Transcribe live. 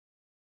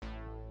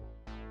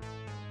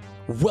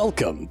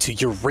Welcome to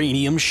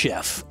Uranium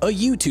Chef, a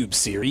YouTube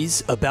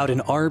series about an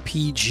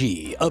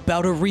RPG,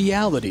 about a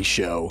reality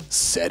show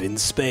set in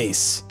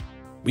space.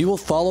 We will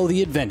follow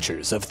the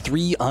adventures of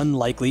three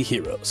unlikely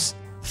heroes.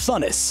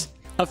 Thunnus,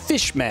 a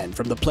fishman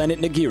from the planet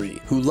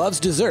Nagiri who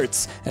loves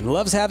desserts and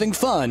loves having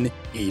fun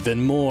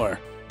even more.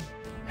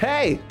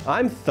 Hey,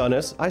 I'm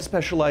Thunnus. I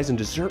specialize in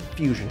dessert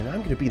fusion, and I'm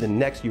going to be the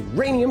next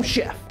Uranium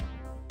Chef.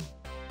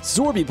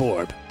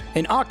 Zorbi,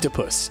 an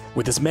octopus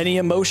with as many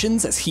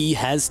emotions as he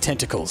has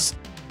tentacles.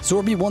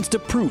 Zorbi wants to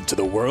prove to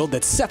the world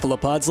that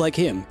cephalopods like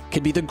him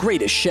can be the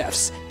greatest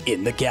chefs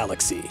in the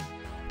galaxy.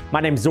 My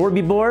name's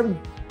Zorbi.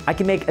 I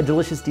can make a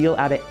delicious deal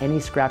out of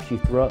any scraps you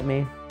throw at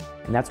me,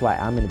 and that's why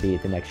I'm gonna be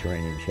the next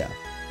Uranium Chef.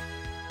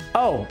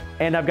 Oh,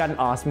 and I've got an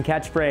awesome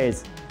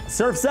catchphrase.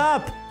 Surf's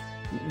up!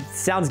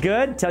 Sounds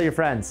good? Tell your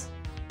friends.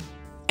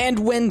 And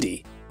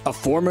Wendy, a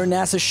former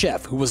NASA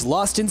chef who was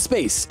lost in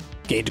space,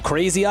 gained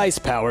crazy ice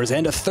powers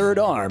and a third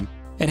arm,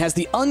 and has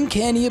the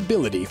uncanny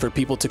ability for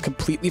people to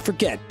completely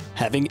forget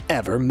having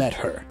ever met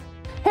her.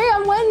 Hey,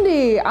 I'm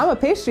Wendy. I'm a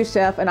pastry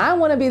chef, and I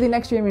want to be the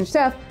next Uranium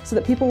Chef so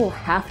that people will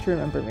have to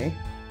remember me.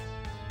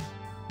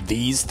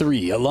 These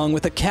three, along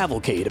with a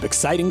cavalcade of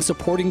exciting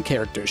supporting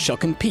characters, shall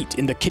compete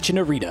in the kitchen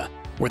arena,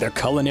 where their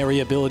culinary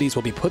abilities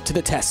will be put to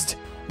the test,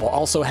 while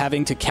also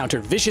having to counter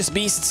vicious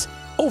beasts,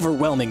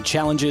 overwhelming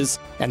challenges,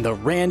 and the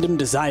random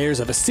desires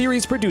of a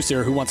series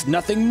producer who wants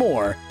nothing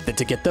more than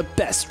to get the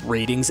best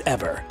ratings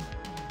ever.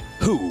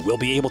 Who will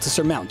be able to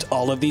surmount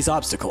all of these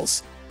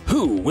obstacles?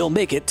 Who will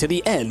make it to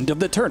the end of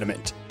the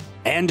tournament?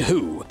 And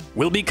who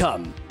will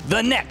become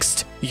the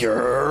next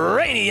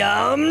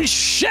Uranium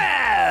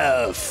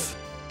Chef?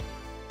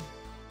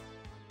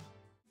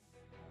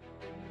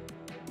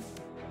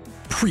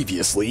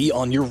 Previously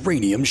on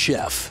Uranium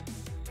Chef.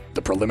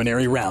 The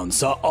preliminary round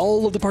saw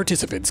all of the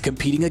participants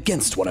competing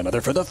against one another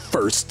for the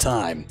first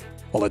time.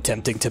 While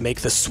attempting to make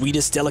the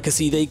sweetest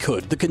delicacy they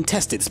could, the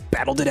contestants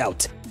battled it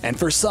out, and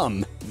for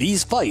some,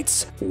 these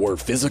fights were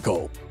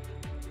physical.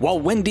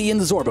 While Wendy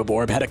and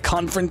Zorbi had a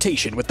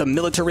confrontation with the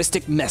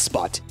militaristic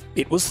messbot,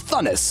 it was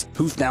Thunnus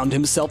who found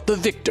himself the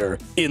victor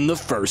in the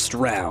first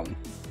round.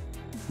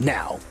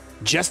 Now,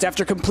 just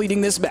after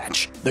completing this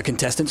match, the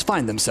contestants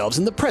find themselves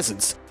in the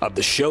presence of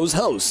the show's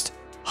host,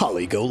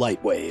 Holly Go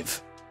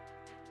Lightwave.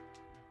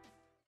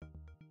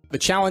 The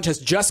challenge has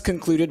just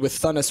concluded with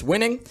Thunnus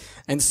winning,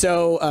 and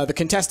so the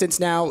contestants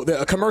now,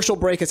 a commercial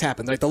break has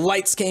happened. Like the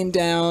lights came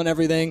down,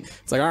 everything.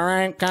 It's like, all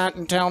right, cut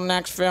until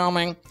next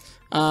filming.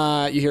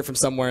 You hear from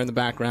somewhere in the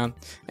background,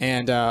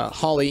 and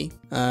Holly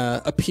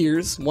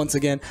appears once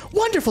again.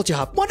 Wonderful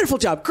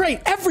job,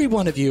 great, every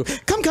one of you.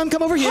 Come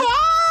over here.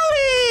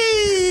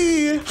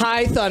 Holly!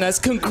 Hi,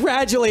 Thunnus.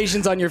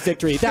 Congratulations on your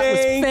victory. That was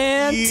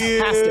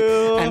fantastic.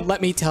 You. And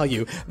let me tell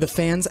you, the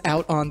fans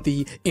out on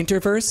the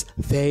Interverse,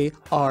 they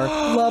are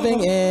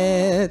loving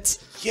it.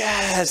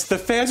 Yes, the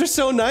fans are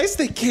so nice.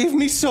 They gave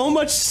me so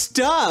much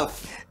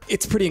stuff.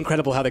 It's pretty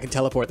incredible how they can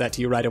teleport that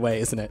to you right away,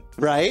 isn't it?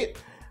 Right?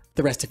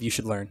 The rest of you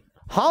should learn.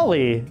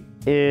 Holly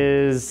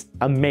is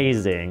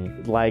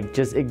amazing. Like,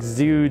 just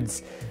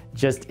exudes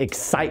just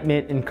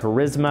excitement and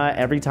charisma.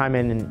 Every time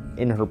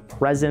in her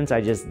presence, I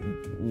just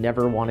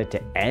never want it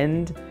to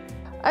end.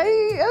 I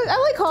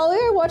like Holly.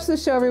 I watch the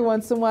show every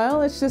once in a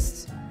while. It's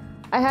just,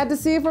 I had to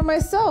see for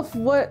myself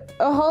what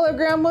a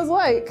hologram was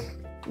like.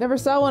 Never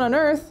saw one on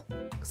Earth,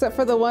 except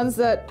for the ones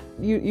that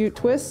you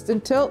twist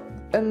and tilt,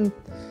 and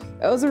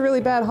that was a really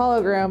bad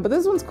hologram, but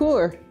this one's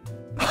cooler.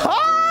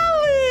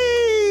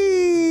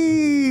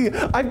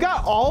 I've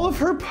got all of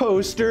her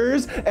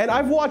posters, and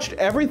I've watched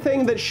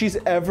everything that she's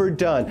ever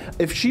done.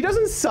 If she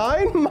doesn't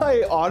sign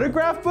my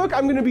autograph book,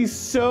 I'm gonna be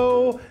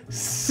so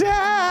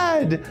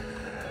sad.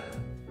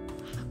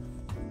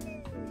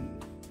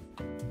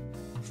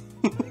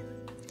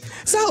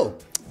 So,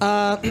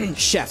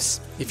 chefs,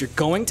 if you're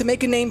going to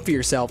make a name for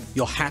yourself,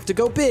 you'll have to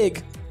go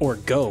big or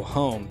go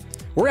home.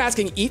 We're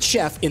asking each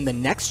chef in the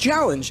next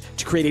challenge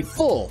to create a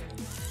full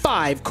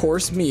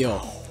 5-course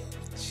meal.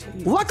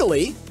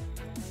 Luckily,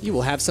 you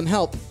will have some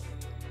help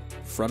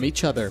from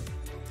each other.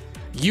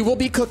 You will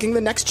be cooking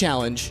the next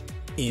challenge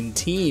in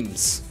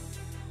teams.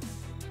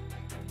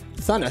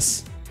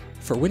 Thunnus,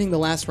 for winning the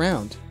last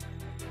round,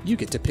 you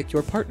get to pick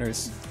your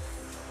partners.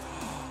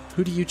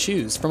 Who do you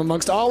choose from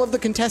amongst all of the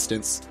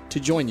contestants to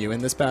join you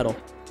in this battle?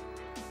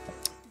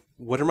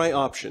 What are my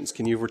options?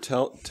 Can you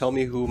tell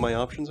me who my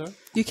options are?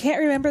 You can't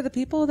remember the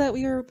people that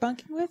we were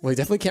bunking with? Well, I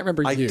definitely can't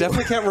remember you. I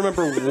definitely can't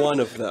remember one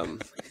of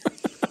them.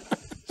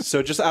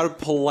 So just out of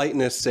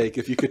politeness sake,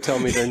 if you could tell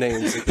me their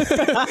names.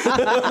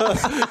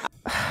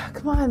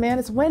 Come on, man,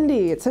 it's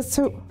Wendy. It says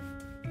so.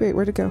 Wait,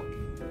 where'd it go?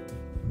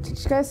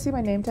 Did you guys see my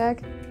name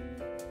tag?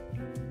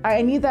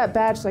 I need that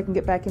badge so I can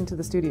get back into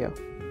the studio.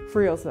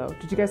 For real, though.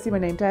 Did you guys see my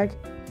name tag?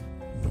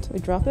 Did I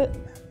drop it?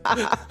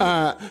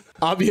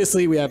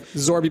 Obviously, we have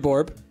Zorbi.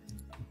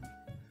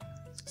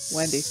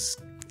 Wendy.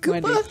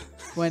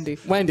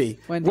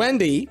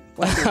 Wendy.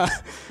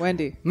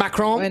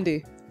 Macron.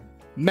 Wendy.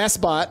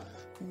 Messbot.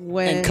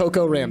 And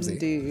Coco Ramsey.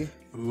 Wendy.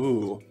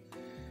 Ooh.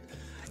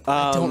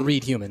 I don't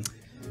read human.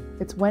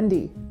 It's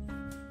Wendy.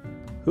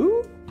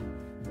 Who?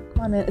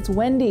 Come on, man. It's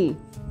Wendy.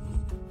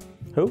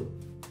 Who?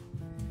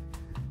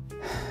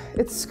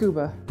 It's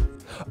Scuba.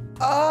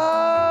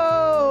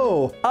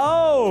 Oh!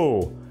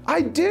 Oh!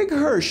 I dig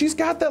her. She's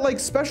got that like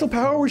special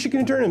power where she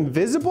can turn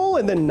invisible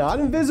and then not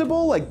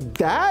invisible like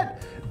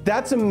that.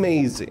 That's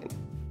amazing.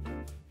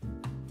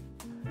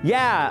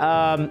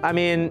 Yeah, I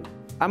mean,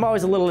 I'm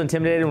always a little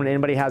intimidated when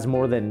anybody has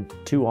more than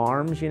 2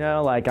 arms, you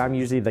know? Like, I'm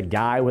usually the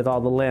guy with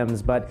all the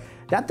limbs, but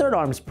that third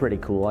arm's pretty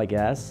cool, I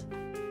guess.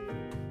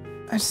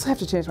 I just have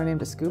to change my name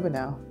to Scuba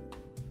now.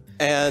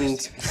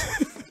 And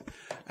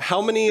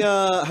how many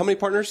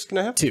partners can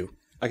I have? 2.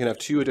 I can have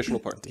 2 additional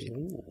partners.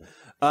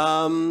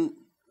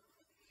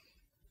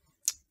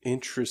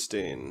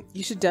 Interesting.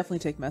 You should definitely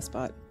take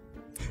Messbot.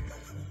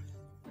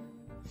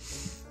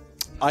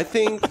 I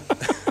think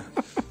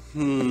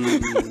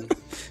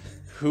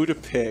who to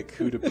pick?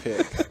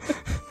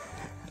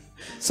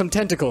 Some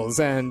tentacles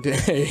and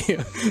a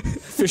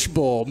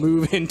fishbowl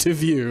move into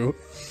view.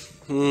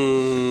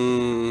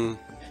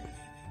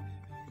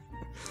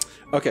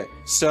 Okay,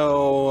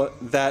 so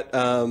that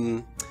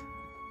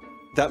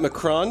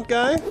Macron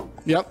guy,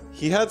 Yep.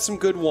 he had some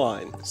good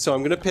wine, so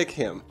I'm gonna pick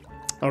him.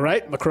 All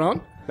right,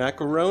 Macron.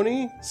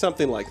 Macaroni,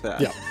 something like that.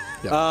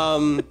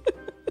 Yeah.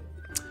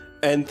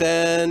 And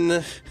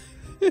then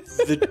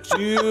the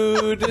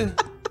dude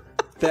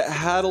that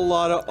had a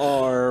lot of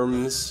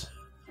arms.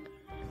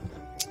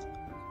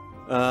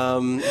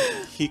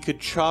 He could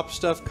chop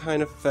stuff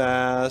kind of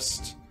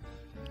fast.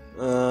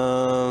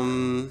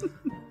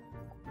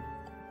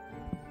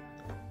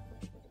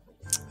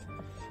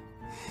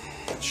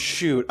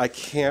 Shoot, I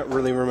can't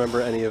really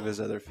remember any of his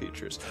other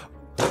features.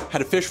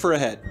 Had a fish for a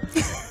head.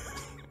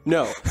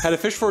 No, had a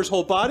fish for his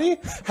whole body.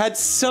 Had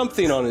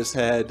something on his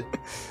head.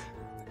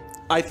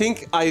 I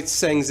think I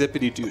sang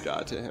Zippity Doo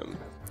Dah to him.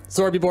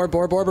 Zorbi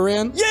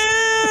Borbaran.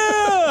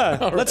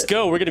 Yeah! Let's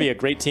go. We're gonna be a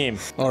great team.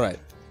 All right.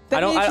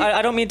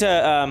 I don't mean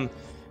to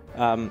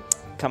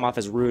come off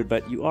as rude,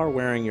 but you are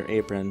wearing your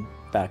apron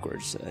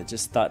backwards. I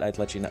just thought I'd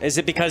let you know. Is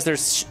it because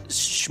there's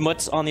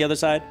schmutz on the other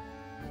side?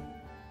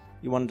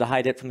 You wanted to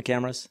hide it from the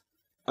cameras?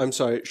 I'm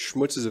sorry,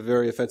 schmutz is a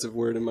very offensive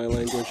word in my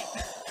language.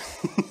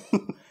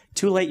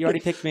 Too late, you already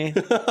picked me.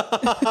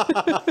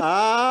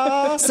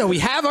 So we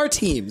have our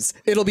teams.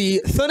 It'll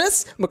be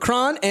Thunnus,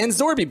 Macron, and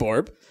Zorbi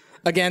Borb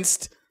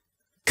against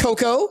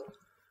Coco,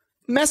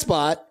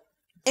 Messbot,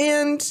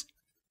 and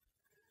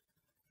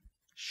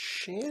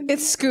Shandy?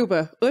 It's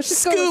Scuba. Let's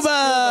just go with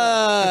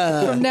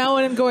Scuba. From now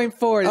on and going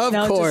forward, it's Of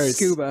now course. just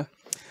Scuba.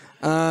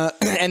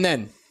 And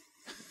then,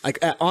 like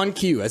on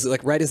cue, as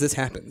like right as this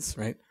happens,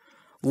 right,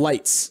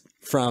 lights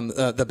from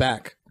the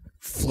back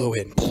flow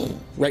in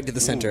right to the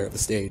center of the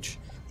stage.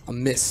 A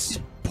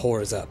mist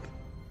pours up,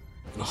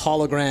 and a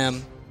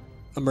hologram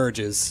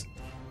emerges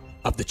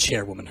of the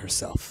chairwoman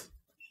herself.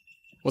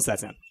 What's that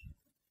sound?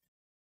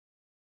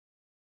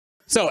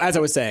 So, as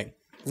I was saying,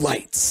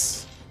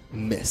 lights,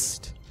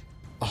 mist.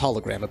 A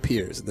hologram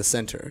appears in the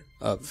center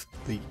of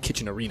the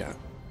kitchen arena,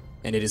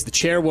 and it is the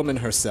chairwoman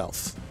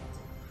herself.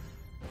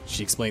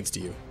 She explains to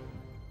you,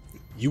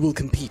 you will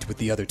compete with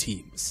the other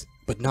teams,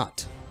 but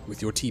not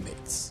with your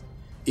teammates.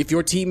 If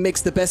your team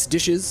makes the best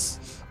dishes,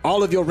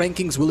 all of your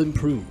rankings will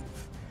improve.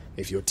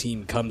 If your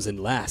team comes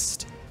in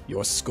last,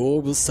 your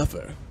score will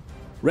suffer.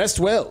 Rest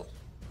well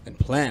and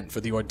plan for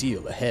the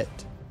ordeal ahead.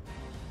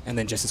 And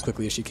then just as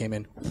quickly as she came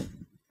in,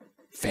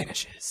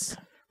 vanishes.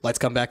 Lights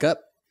come back up.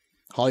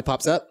 Holly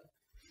pops up.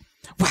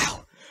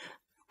 Wow,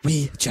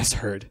 we just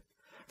heard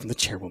from the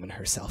chairwoman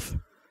herself.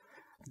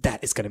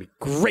 That is going to be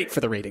great for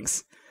the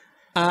ratings.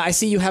 I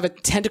see you have a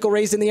tentacle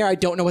raised in the air. I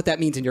don't know what that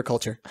means in your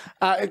culture.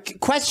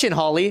 Question,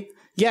 Holly.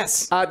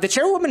 Yes. The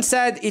chairwoman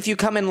said if you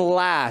come in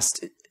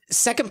last,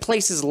 second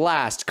place is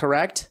last,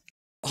 correct?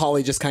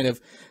 Holly just kind of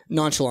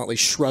nonchalantly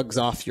shrugs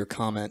off your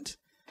comment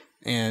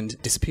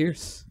and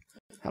disappears.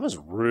 That was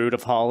rude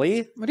of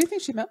Holly. What do you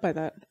think she meant by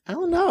that? I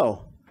don't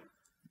know.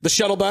 The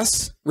shuttle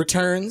bus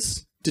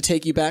returns to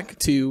take you back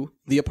to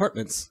the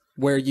apartments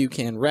where you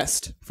can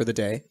rest for the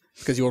day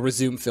because you will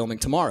resume filming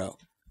tomorrow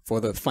for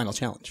the final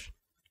challenge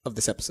of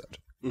this episode.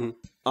 Mm-hmm.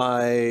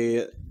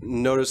 I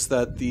noticed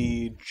that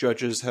the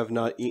judges have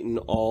not eaten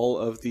all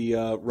of the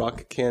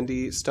rock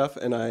candy stuff,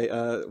 and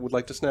I would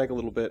like to snag a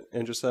little bit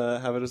and just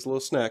have it as a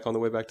little snack on the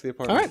way back to the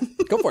apartment. All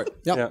right, go for it.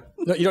 Yep. Yeah.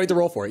 No, you don't need to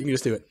roll for it. You can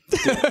just do it.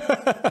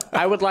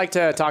 I would like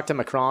to talk to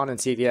Macron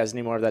and see if he has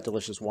any more of that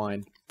delicious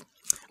wine.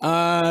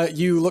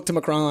 You look to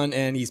Macron,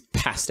 and he's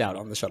passed out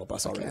on the shuttle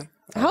bus already.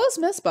 How is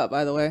Messbot,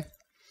 by the way?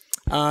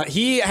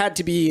 He had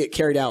to be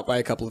carried out by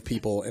a couple of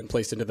people and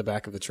placed into the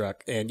back of the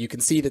truck. And you can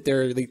see that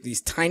there are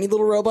these tiny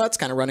little robots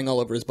kind of running all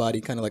over his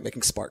body, kind of like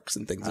making sparks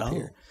and things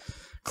appear.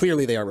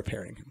 Clearly, they are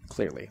repairing him.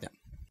 Clearly. Yeah.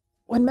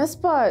 When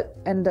Messbot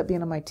ended up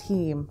being on my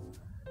team,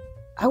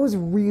 I was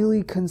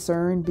really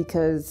concerned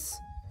because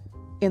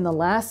in the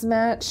last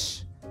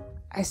match,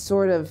 I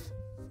sort of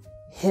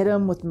hit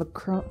him with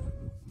Macron.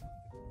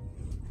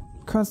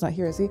 Macron's not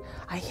here, is he?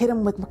 I hit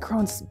him with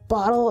Macron's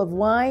bottle of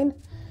wine,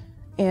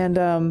 and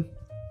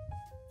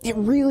it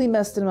really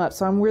messed him up,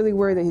 so I'm really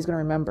worried that he's going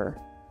to remember.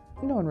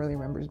 no one really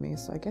remembers me,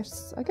 so I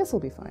guess we'll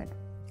be fine.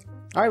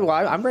 All right, well,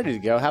 I'm ready to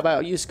go. How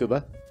about you,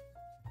 Scuba?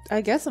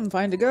 I guess I'm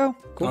fine to go.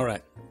 Cool. All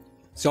right.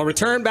 So I'll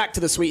return back to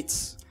the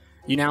suites.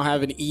 You now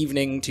have an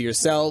evening to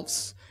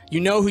yourselves. You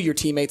know who your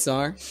teammates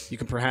are. You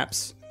can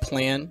perhaps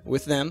plan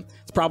with them.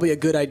 It's probably a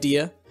good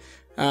idea.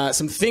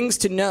 Some things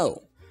to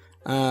know.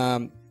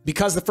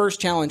 Because the first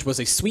challenge was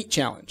a sweet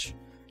challenge,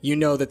 you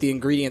know that the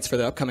ingredients for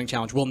the upcoming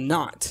challenge will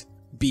not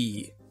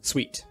be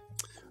sweet.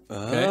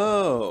 Okay?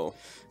 Oh.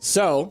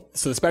 So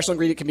the special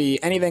ingredient can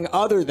be anything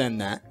other than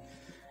that.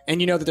 And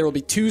you know that there will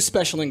be 2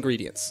 special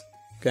ingredients.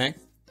 Okay?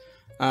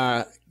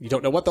 You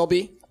don't know what they'll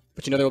be,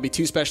 but you know there will be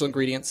 2 special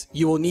ingredients.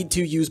 You will need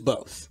to use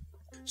both.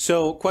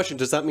 So, question,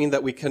 does that mean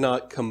that we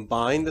cannot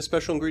combine the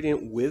special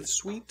ingredient with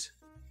sweet?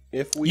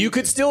 If we... You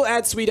could still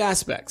add sweet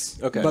aspects.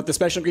 Okay. But the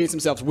special ingredients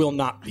themselves will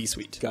not be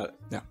sweet. Got it.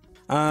 No.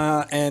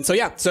 And so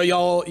you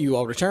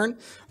all return.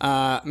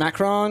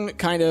 Macron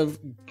kind of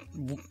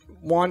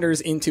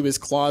wanders into his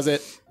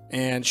closet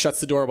and shuts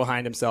the door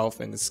behind himself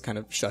and has kind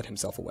of shut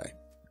himself away.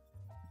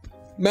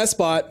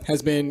 Messbot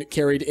has been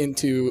carried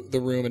into the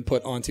room and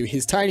put onto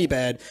his tiny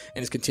bed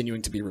and is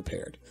continuing to be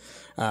repaired.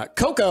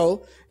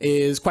 Coco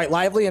is quite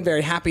lively and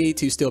very happy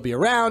to still be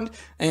around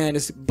and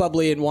is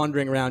bubbly and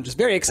wandering around, just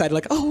very excited,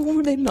 like, oh,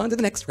 we're making on to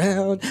the next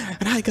round,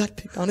 and I got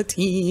picked on a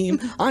team.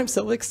 I'm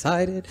so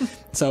excited.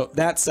 So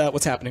that's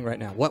what's happening right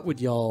now. What would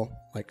y'all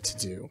like to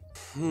do,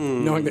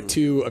 knowing that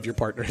 2 of your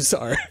partners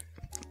are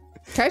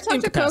Can I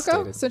talk to Coco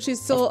incapacitated? since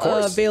she's still Of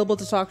course. available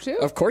to talk to?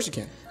 Of course you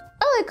can.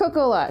 I like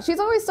Coco a lot. She's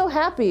always so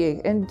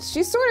happy, and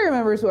she sort of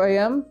remembers who I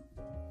am.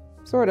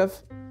 Sort of.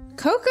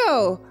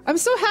 Coco, I'm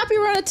so happy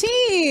we're on a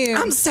team.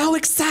 I'm so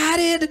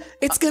excited.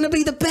 It's going to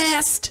be the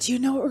best. Do you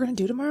know what we're going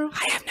to do tomorrow?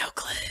 I have no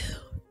clue.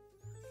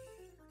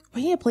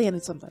 We need to plan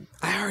something.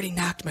 I already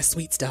knocked my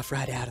sweet stuff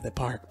right out of the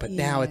park, but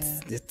now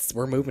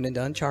we're moving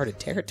into uncharted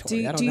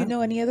territory. Do you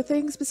know any other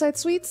things besides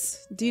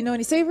sweets? Do you know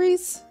any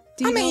savories?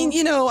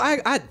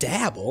 I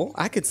dabble.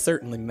 I could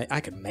certainly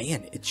I could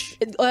manage.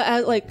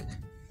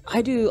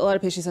 I do a lot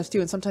of pastry stuff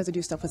too, and sometimes I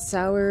do stuff with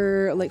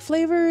sour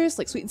flavors,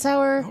 like sweet and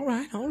sour. All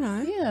right.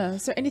 Yeah.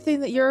 Is there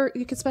anything that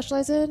you could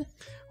specialize in?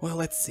 Well,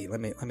 let's see.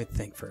 Let me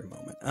think for a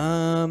moment.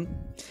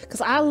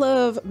 Because I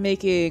love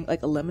making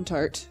like a lemon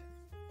tart.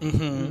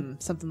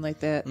 Something like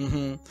that.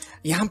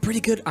 Yeah, I'm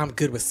pretty good. I'm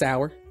good with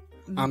sour.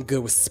 I'm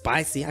good with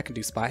spicy. I can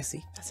do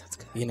spicy. That sounds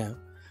good. You know,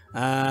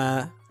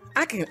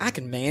 I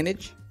can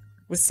manage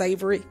with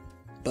savory,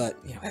 but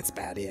that's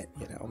about it.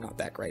 I'm not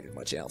that great at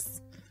much else.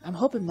 I'm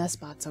hoping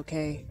Messbot's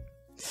okay.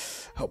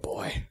 Oh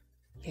boy.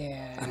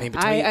 Yeah. I mean,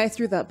 I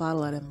threw that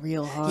bottle at him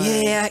real hard.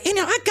 Yeah,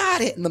 I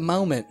got it in the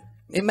moment.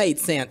 It made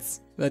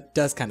sense. But it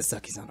does kind of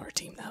suck he's on our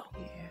team, though.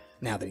 Yeah.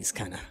 Now that he's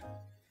kind of...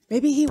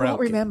 Maybe he won't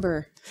broken.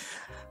 remember.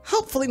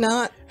 Hopefully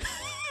not.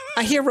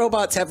 I hear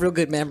robots have real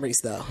good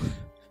memories, though.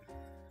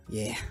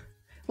 Yeah.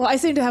 Well, I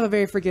seem to have a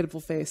very forgettable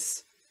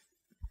face.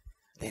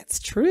 That's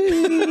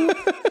true.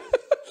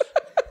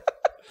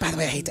 By the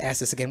way, I hate to ask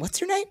this again.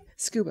 What's your name?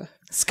 Scuba.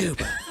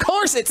 Scuba. Of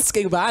course it's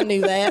Scuba. I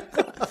knew that.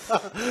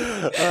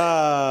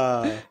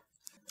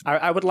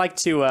 I would like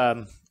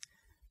to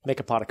make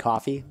a pot of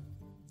coffee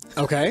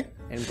Okay.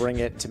 and bring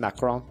it to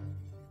Macron.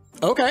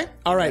 Okay.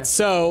 All right.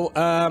 So, you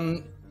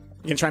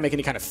gonna try and make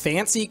any kind of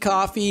fancy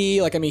coffee?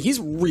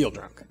 He's real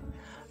drunk.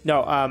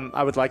 No,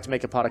 I would like to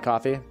make a pot of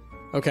coffee,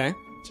 Okay.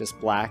 just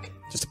black.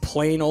 Just a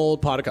plain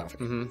old pot of coffee.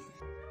 Mm-hmm.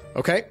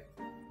 Okay.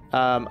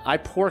 I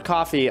pour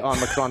coffee on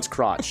Macron's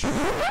crotch to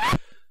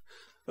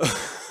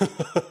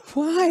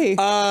Why?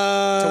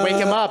 wake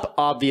him up,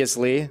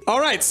 obviously. All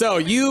right. So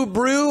you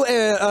brew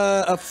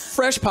a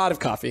fresh pot of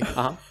coffee,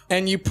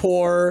 and you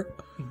pour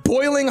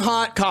boiling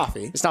hot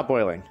coffee. It's not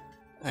boiling.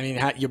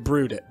 You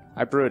brewed it.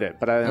 I brewed it,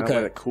 but I didn't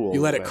let it cool.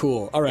 You let it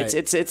cool. All right.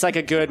 It's like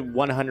a good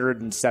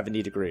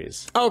 170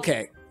 degrees.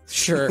 Okay.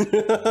 Sure.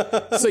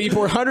 So you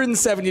pour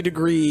 170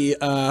 degree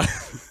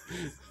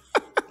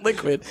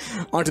liquid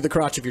onto the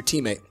crotch of your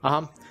teammate.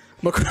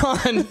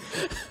 Macron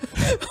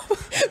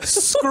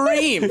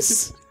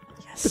screams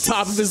the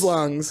top of his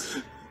lungs,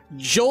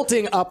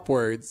 jolting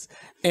upwards,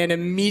 and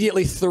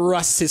immediately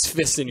thrusts his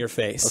fist in your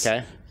face.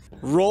 Okay.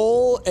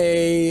 Roll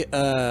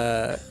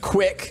a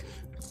quick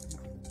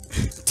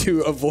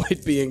to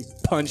avoid being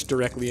punched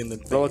directly in the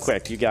face. Roll it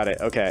quick. You got it.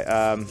 Okay.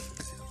 I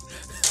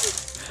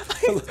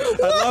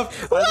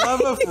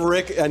love if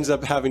Rick ends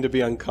up having to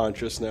be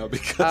unconscious now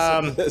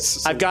because of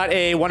this. I've got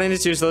a 1 and a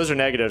 2, so those are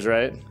negatives,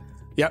 right?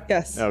 Yep.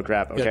 Yes. Oh,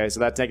 crap. Okay, so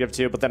that's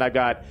 -2, but then I've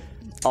got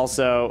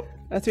also...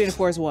 A 3 and a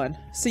 4 is 1.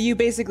 So you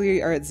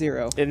basically are at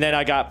 0. And then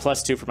I got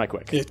 +2 for my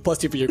quick. Yeah,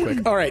 +2 for your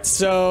quick. All right,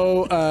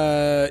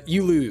 so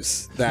you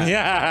lose that.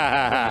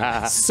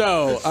 Yeah.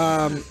 So,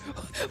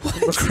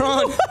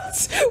 Macron, What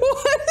is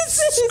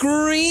this?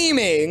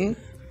 screaming,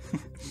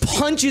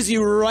 punches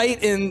you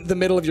right in the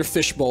middle of your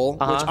fishbowl,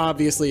 which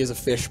obviously is a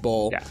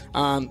fishbowl. Yeah.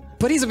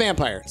 But he's a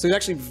vampire, so he's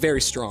actually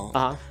very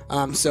strong.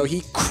 So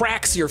he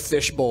cracks your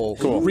fishbowl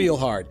real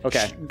hard.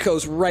 Okay.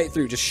 Goes right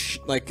through, just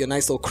like a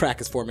nice little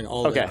crack is forming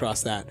all the way Okay.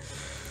 across that.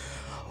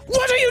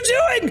 What are you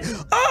doing?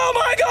 Oh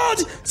my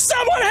god!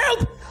 Someone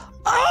help!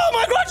 Oh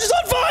my god, it's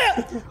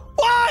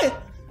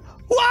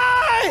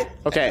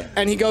Okay.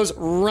 And he goes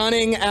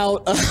running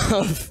out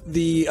of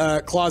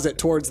the closet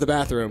towards the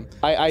bathroom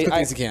as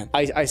quickly as he can.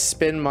 I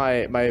spin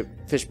my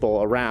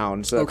fishbowl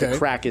around so that Okay. the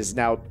crack is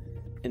now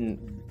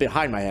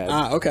behind my head.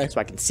 Ah, okay. So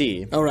I can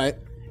see. All right.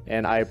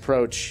 And I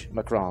approach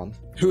Macron.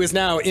 Who is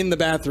now in the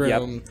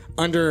bathroom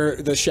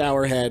under the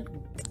shower head,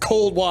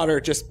 cold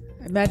water just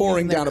Imagine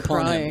pouring they're down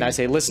upon crying. And I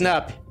say, listen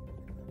up,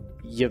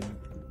 you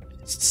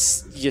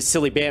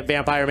silly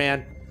vampire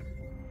man.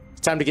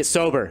 It's time to get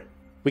sober.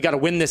 We got to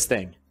win this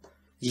thing.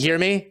 You hear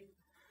me?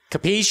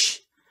 Capiche?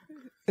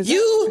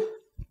 You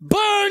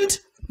burned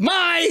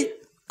my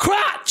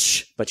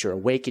crotch! But you're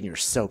awake and you're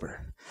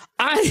sober.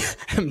 I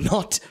am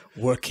not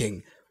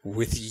working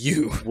with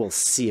you. We'll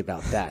see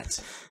about that.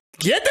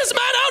 Get this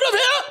man out of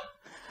here!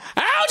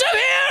 Out of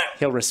here!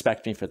 He'll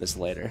respect me for this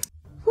later.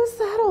 What's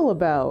that all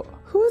about?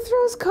 Who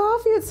throws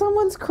coffee at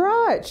someone's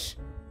crotch?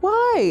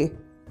 Why?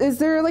 Is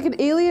there like an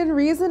alien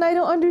reason I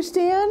don't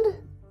understand?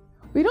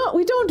 We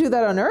don't do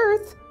that on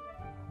Earth.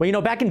 Well, you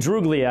know, back in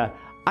Druglia,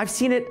 I've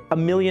seen it a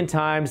million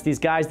times. These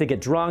guys, they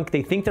get drunk,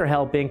 they think they're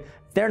helping,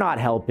 they're not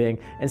helping.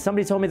 And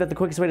somebody told me that the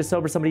quickest way to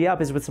sober somebody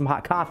up is with some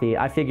hot coffee.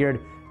 I figured,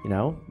 you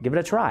know, give it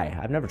a try.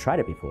 I've never tried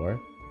it before.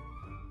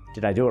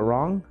 Did I do it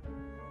wrong?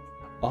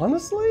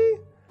 Honestly,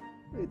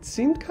 it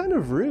seemed kind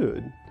of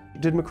rude.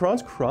 Did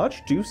Macron's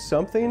crotch do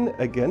something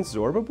against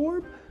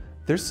Zorbi?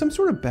 There's some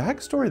sort of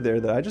backstory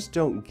there that I just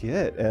don't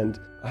get, and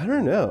I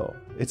don't know.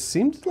 It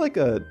seemed like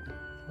a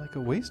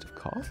waste of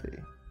coffee.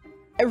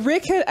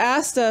 Rick had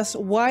asked us,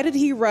 why did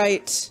he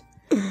write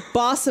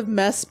boss of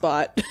mess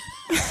spot?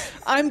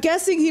 I'm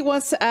guessing he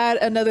wants to add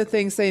another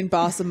thing saying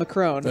boss of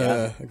Macron.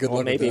 Good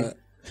luck maybe. with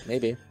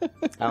Maybe.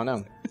 I don't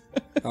know.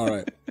 that. All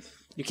right.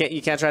 You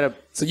can't try to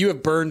So you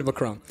have burned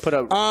Macron. put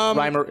a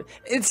rhyme.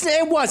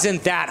 It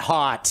wasn't that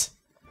hot.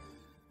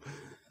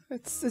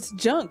 It's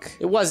junk.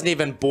 It wasn't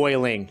even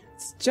boiling.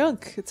 It's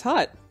junk. It's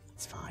hot.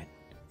 It's fine.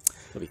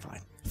 It'll be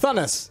fine.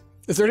 Thunnus,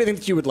 is there anything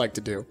that you would like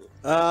to do?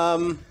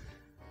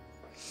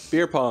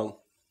 Beer pong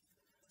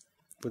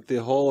with the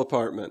whole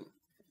apartment.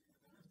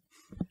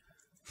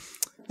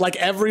 Like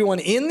everyone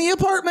in the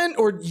apartment,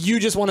 or you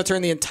just want to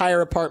turn the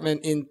entire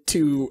apartment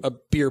into a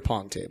beer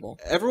pong table?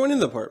 Everyone in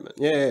the apartment.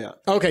 Yeah.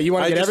 Okay, you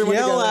want I to get just everyone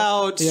yell together?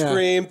 out, Yeah.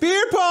 scream,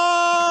 beer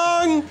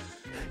pong!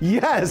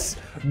 Yes,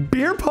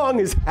 beer pong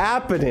is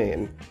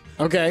happening.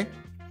 Okay.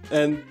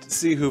 And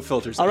see who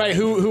filters. All right,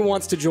 who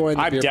wants to join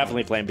the I'm beer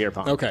definitely playing beer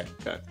pong. pong? Okay.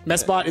 Okay.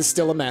 Messbot is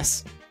still a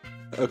mess.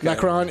 Okay.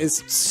 Macron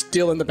is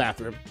still in the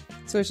bathroom.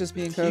 So it's just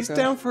me and Coco. He's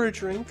down for a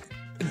drink.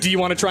 Do you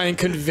want to try and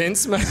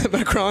convince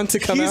Macron to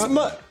come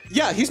out?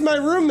 He's my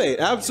roommate.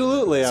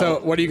 Absolutely. So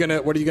what are you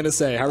gonna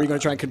say? How are you gonna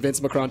try and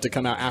convince Macron to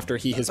come out after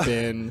he has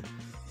been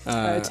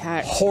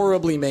attacked?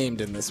 horribly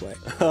maimed in this way?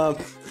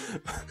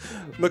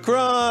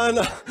 Macron,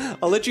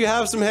 I'll let you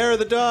have some hair of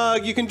the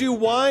dog. You can do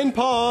wine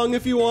pong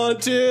if you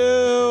want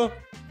to.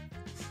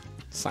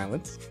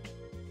 Silence.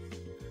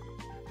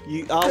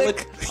 You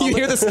You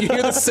hear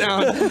the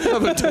sound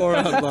of a door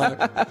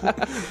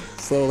unlock.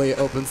 Slowly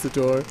opens the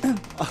door.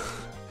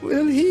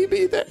 Will he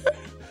be there?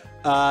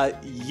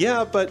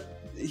 Yeah, but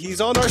he's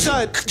on our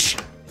side.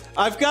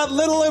 I've got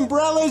little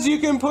umbrellas you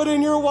can put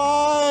in your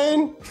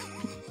wine.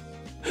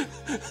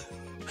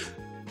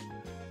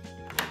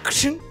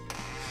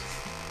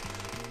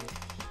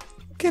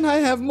 Can I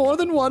have more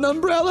than one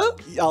umbrella?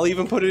 I'll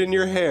even put it in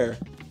your hair.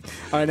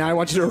 All right, now I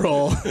want you to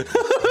roll.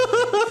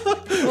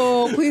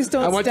 Oh, please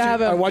don't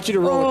stab him. I want you to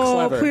roll a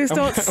clever. Please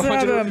don't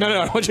stab him.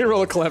 No, I want you to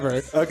roll a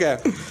clever. Okay.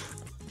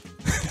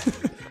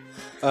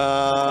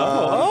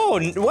 Oh,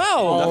 wow.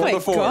 Oh my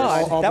before.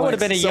 god. That would have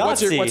been a So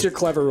Yahtzee. what's your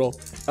clever roll?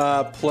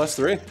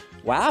 +3.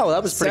 Wow,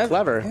 that was pretty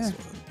clever. Yeah.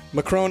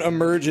 Macron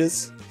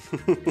emerges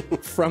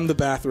from the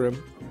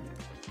bathroom.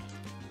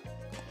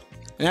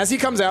 And as he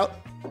comes out,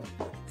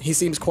 he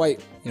seems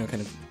quite, kind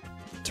of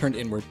turned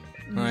inward.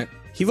 All right.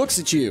 He looks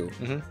at you.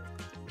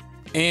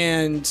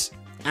 And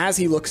as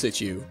he looks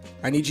at you,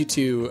 I need you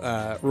to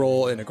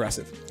roll an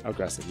aggressive.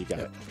 Aggressive, you got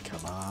it.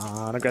 Come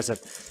on, aggressive.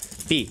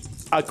 B,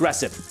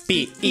 aggressive.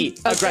 B, E,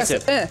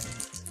 aggressive.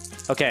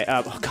 Okay,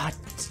 oh god,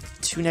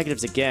 2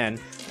 negatives again.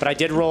 But I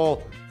did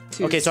roll.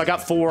 Okay, so I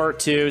got 4,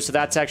 2, so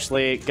that's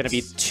actually going to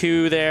be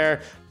 2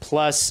 there.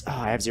 Plus,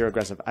 I have 0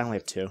 aggressive. I only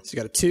have 2. So you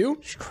got a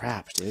 2.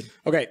 Crap, dude.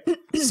 Okay,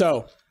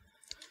 so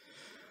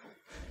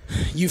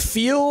you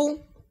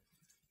feel,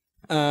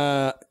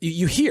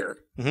 you hear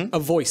a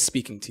voice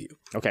speaking to you.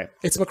 Okay.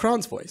 It's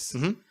Macron's voice,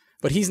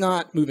 but he's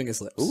not moving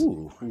his lips.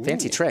 Ooh,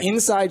 fancy trick.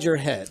 Inside your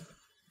head,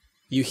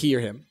 you hear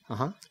him.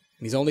 Uh-huh. And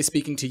he's only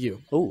speaking to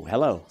you. Ooh,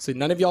 hello. So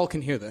none of y'all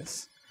can hear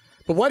this.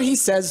 But what he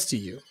says to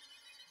you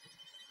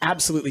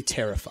absolutely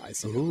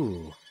terrifies you.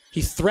 Ooh.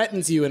 He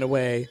threatens you in a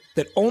way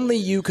that only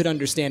you could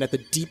understand at the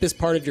deepest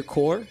part of your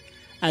core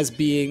as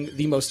being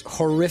the most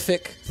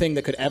horrific thing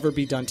that could ever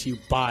be done to you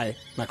by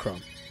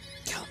Macron.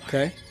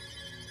 Okay?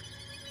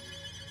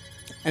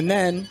 And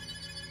then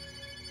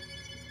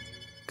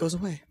goes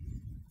away.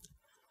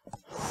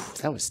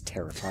 That was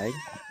terrifying.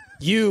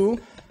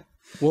 You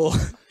will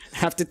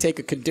have to take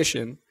a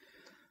condition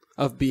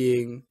of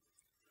being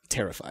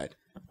terrified.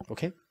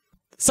 Okay.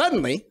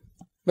 Suddenly,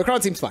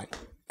 Macron seems fine.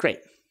 Great.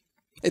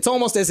 It's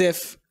almost as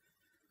if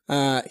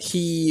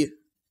he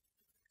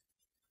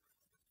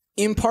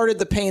imparted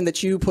the pain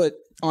that you put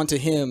onto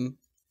him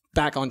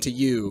back onto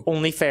you.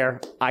 Only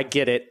fair. I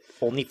get it.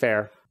 Only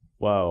fair.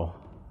 Whoa,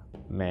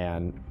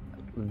 man,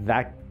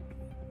 that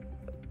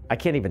I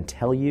can't even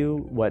tell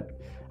you what.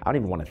 I don't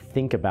even want to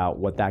think about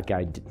what that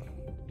guy did.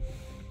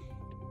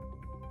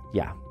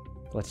 Yeah,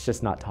 let's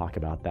just not talk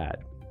about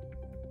that.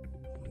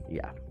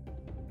 Yeah.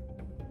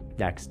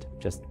 Next,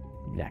 just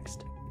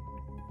next.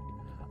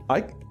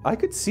 I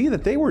could see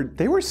that they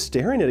were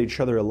staring at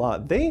each other a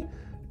lot. They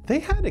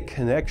had a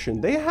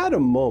connection. They had a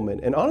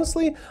moment. And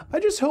honestly, I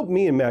just hope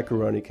me and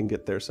Macaroni can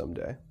get there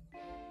someday.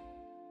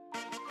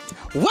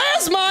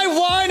 Where's my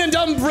wine and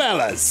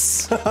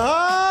umbrellas?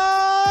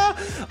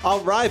 All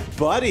right,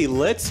 buddy,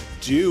 let's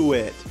do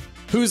it.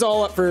 Who's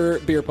all up for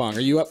beer pong?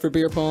 Are you up for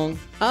beer pong?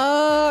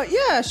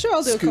 Yeah, sure,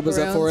 I'll do Scuba's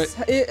a couple up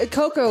for rounds.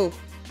 Coco,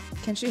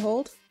 can she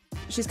hold?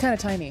 She's kind of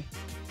tiny.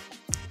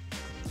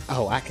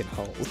 Oh, I can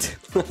hold.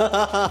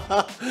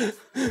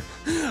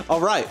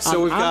 All right,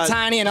 so we've got... I'm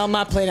tiny, and on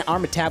my planet, our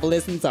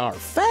metabolisms are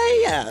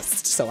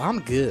fast, so I'm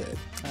good.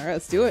 All right,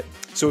 let's do it.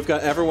 So we've got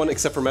everyone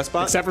except for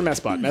Messbot? Except for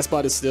Messbot.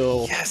 Messbot is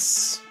still...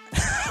 Yes!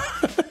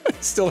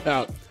 still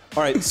out.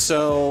 All right,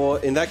 so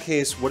in that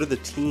case, what are the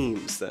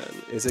teams then?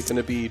 Is it going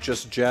to be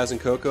just Jazz and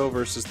Coco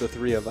versus the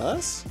three of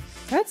us?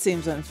 That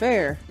seems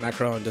unfair.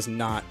 Macron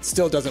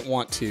still doesn't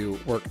want to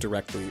work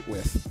directly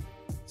with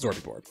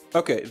Zorbi board.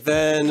 Okay,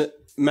 then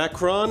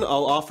Macron,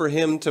 I'll offer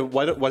him to...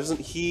 Why doesn't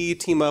he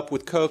team up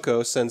with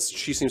Coco since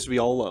she seems to be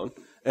all alone?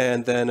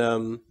 And then...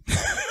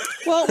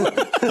 Well, that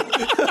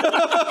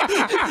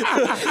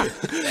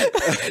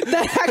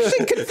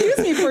actually confused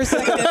me for a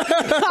second.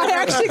 I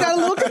actually got a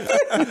little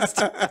confused.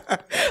 I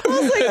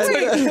was like,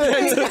 wait.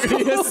 It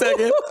took me a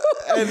second.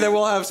 And then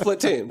we'll have split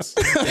teams.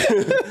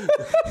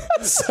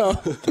 So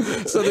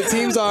the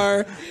teams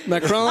are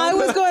Macron. I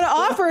was going to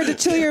offer to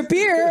chill your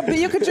beer, but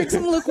you could drink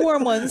some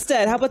lukewarm one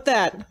instead. How about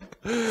that?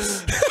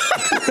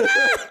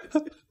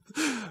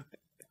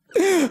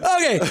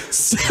 Okay,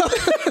 so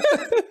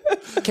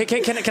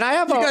Can I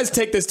have you guys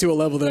take this to a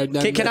level that I've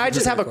never... Can I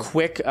just have a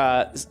quick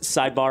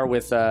sidebar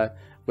with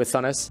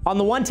Thunnus? On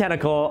the one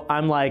tentacle,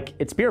 I'm like,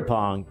 it's beer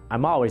pong.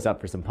 I'm always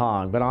up for some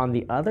pong. But on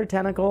the other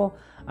tentacle,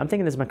 I'm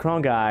thinking this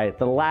Macron guy,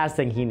 the last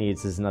thing he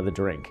needs is another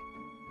drink.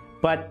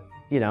 But,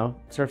 you know,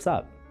 surf's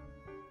up.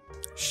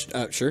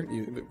 Sure,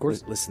 of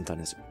course. Listen,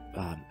 Thunnus.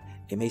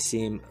 It may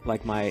seem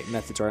like my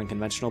methods are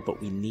unconventional,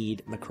 but we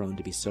need Macron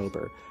to be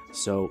sober.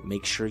 So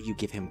make sure you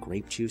give him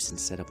grape juice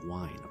instead of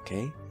wine,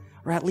 okay?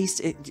 Or at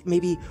least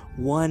maybe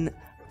one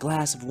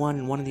glass of one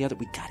and one of the other.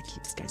 We gotta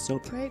keep this guy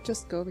sober. Can I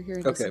just go over here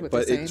and Okay, listen what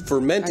but they're it's saying?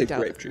 fermented I doubt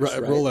grape it. juice,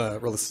 right? Roll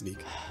a sneak.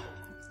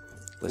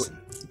 Listen,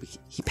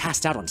 he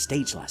passed out on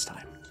stage last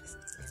time.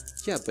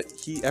 Yeah, but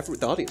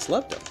the audience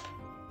loved him.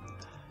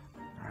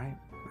 All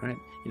right.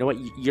 You know what?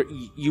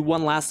 You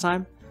won last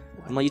time.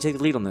 I'm gonna let you take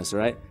the lead on this, all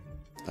right?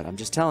 But I'm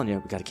just telling you,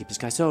 we gotta keep this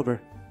guy sober.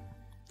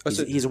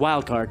 He's a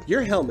wild card.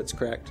 Your helmet's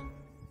cracked.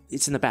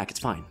 It's in the back. It's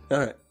fine. All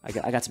right. I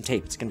got some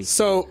tape. It's gonna be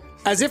So,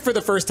 as if for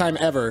the first time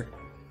ever,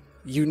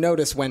 you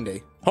notice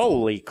Wendy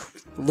holy.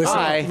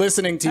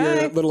 listening to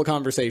your Hi. little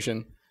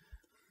conversation.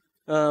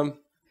 Hi.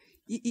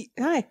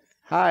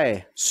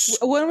 Hi.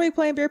 When are we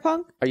playing beer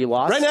pong? Are you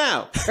lost? Right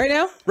now! Right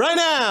now? Right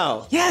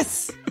now!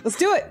 Yes. Let's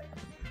do it.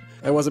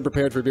 I wasn't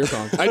prepared for beer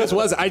pong.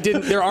 I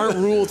didn't. There aren't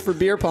rules for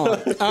beer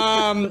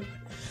pong.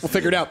 We'll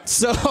figure it out.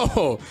 So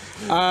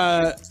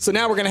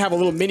now we're gonna have a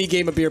little mini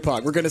game of beer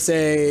pong. We're gonna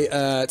say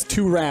it's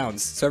 2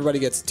 rounds, so everybody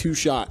gets 2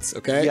 shots.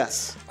 Okay.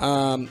 Yes.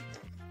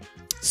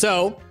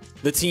 So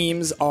the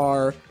teams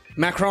are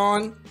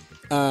Macron,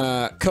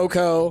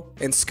 Coco,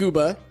 and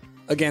Scuba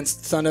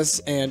against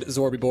Thunnus and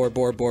Zorbi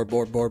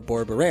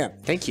Baran.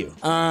 Thank you.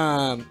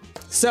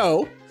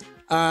 So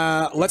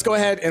let's go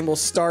ahead and we'll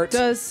start.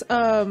 Does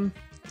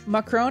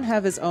Macron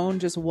have his own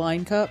just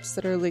wine cups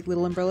that are like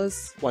little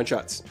umbrellas? Wine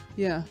shots.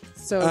 Yeah.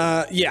 So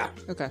Yeah.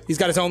 Okay. He's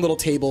got his own little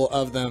table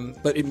of them,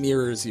 but it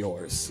mirrors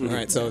yours. All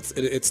right, so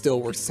it still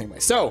works the same way.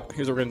 So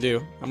here's what we're gonna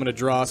do. I'm gonna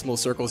draw some little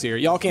circles here.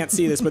 Y'all can't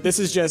see this, but this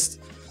is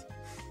just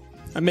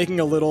I'm making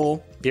a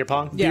little Beer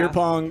pong? beer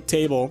pong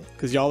table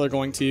because y'all are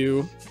going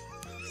to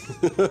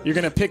you're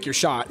gonna pick your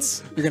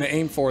shots. You're gonna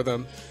aim for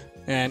them.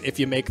 And if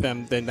you make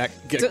them, then that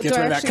gets rid of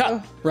I that actually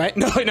cup, right?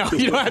 No, you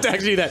don't have to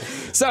actually do that.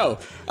 So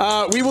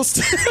we will.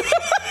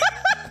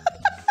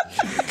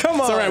 Come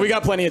on. It's all right. We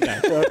got plenty of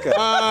time. Okay.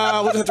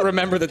 We'll just have to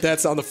remember that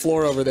that's on the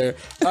floor over there.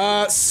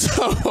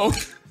 So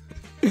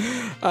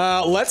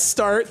let's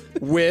start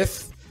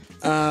with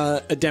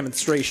a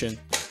demonstration.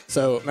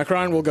 So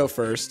Macron will go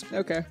first.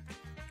 okay.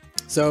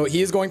 So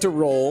he is going to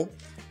roll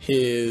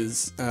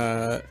his.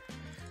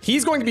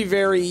 He's going to be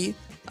very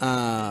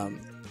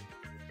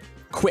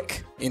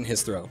quick in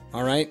his throw.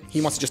 All right.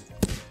 He wants to just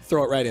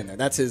throw it right in there.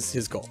 That's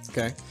his goal.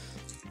 Okay.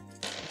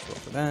 Let's roll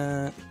for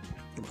that.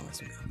 Come on,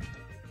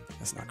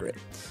 that's not great.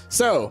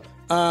 So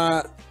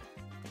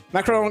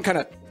Macron kind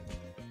of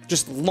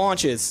just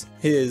launches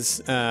his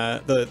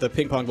the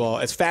ping pong ball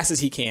as fast as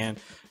he can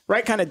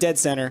right kind of dead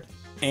center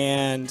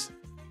and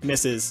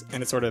misses,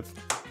 and it sort of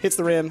hits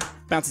the rim,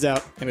 bounces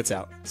out, and it's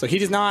out. So he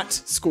does not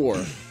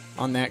score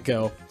on that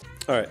go.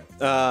 All right.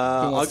 Who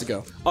wants to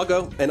go? I'll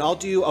go, and I'll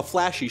do a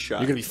flashy shot.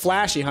 You're going to be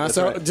flashy, huh?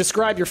 So right.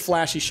 describe your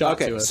flashy shot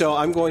to us. So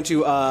I'm going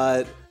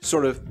to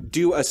sort of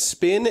do a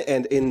spin,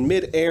 and in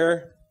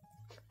midair,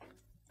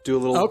 do a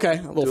little... Okay,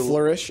 a little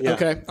flourish. Yeah.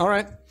 Okay, all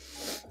right.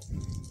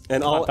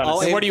 And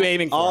I'll aim, what are you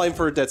aiming for? I'll aim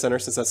for dead center,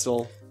 since that's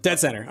still... Dead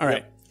center, all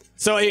right.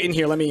 So in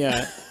here, let me...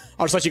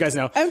 I'll just let you guys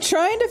know. I'm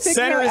trying to figure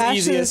Center out is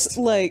Ash's, easiest,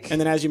 like... and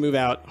then as you move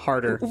out,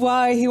 harder.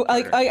 Why he...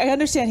 Like, I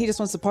understand he just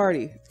wants to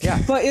party. Yeah.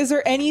 But is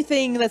there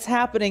anything that's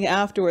happening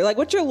afterward? Like,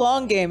 what's your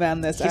long game on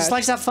this, He just Ash?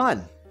 likes to have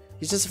fun.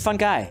 He's just a fun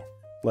guy.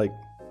 Like,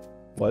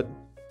 what?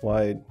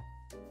 Why?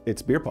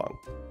 It's beer pong.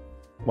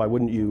 Why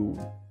wouldn't you...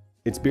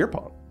 It's beer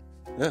pong.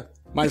 Yeah.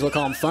 Might as well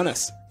call him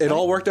Thunnus. It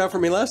all worked out for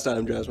me last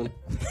time, Jasmine.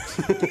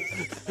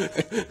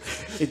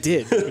 It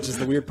did, which is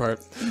the weird part.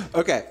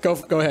 Okay.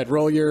 Go ahead.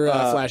 Roll your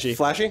flashy.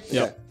 Flashy?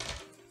 Yep.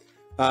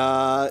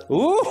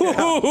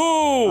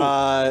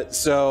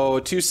 So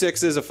 2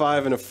 6s, a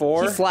 5, and a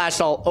 4. He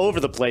flashed all over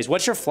the place.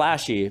 What's your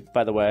flashy,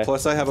 by the way?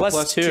 Plus I have a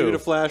plus 2 to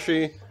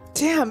flashy.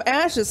 Damn,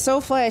 Ash is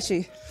so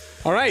flashy.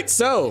 All right,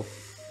 so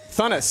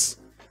Thunnus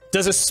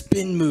does a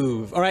spin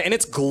move. All right, and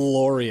it's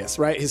glorious,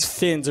 right? His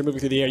fins are moving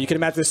through the air. You can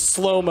imagine this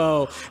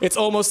slow-mo. It's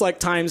almost like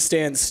time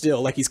stands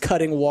still, like he's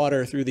cutting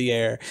water through the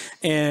air.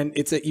 And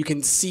you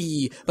can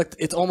see, like,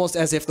 it's almost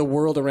as if the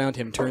world around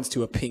him turns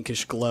to a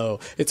pinkish glow.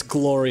 It's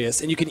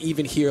glorious. And you can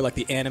even hear, like,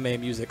 the anime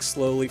music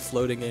slowly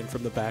floating in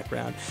from the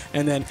background.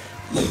 And then...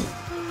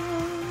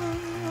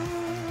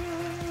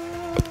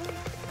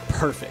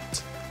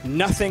 perfect.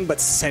 Nothing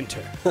but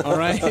center, all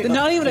right?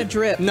 Not even a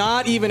drip.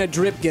 Not even a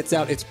drip gets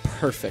out. It's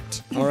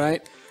perfect, all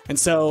right? And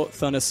so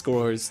Thunnus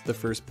scores the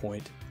first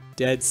point.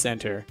 Dead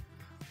center.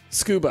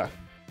 Scuba.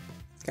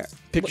 Okay.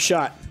 Pick a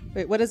shot.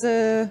 Wait, what is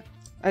a...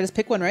 I just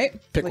pick one, right?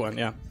 Pick Like- one,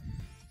 yeah.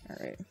 All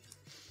right.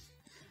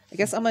 I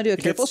guess I'm going to do a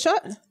careful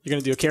shot. You're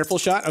going to do a careful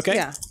shot? Okay.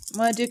 Yeah. I'm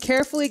going to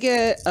carefully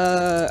get...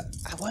 I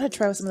want to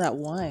try some of that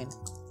wine.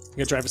 You're going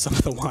to try for some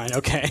of the wine,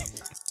 okay.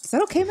 Is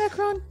that okay,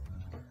 Macron?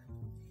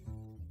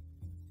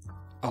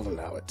 I'll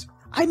allow it.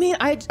 I mean,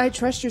 I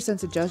trust your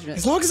sense of judgment.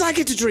 As long as I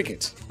get to drink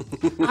it.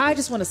 I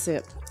just want to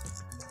sip.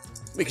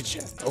 We can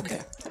share. Okay.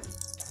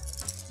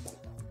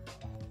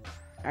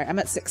 All right, I'm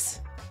at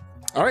 6.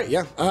 All right,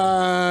 yeah.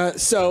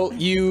 So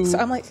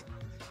I'm like...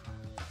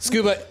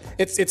 Scuba,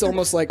 it's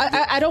almost like...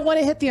 I don't want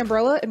to hit the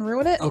umbrella and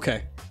ruin it.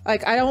 Okay.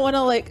 Like, I don't want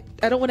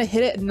to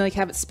hit it and, like,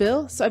 have it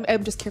spill. So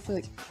I'm just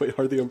carefully, like... Wait,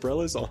 are the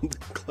umbrellas on the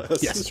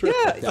glasses? Yes.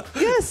 Right? Yeah,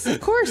 yes,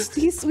 of course.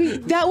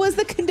 That was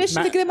the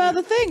condition to get him out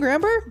of the thing,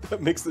 remember?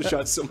 That makes the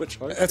shot so much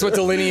harder. That's what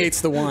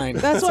delineates the wine.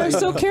 That's why I'm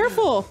so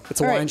careful.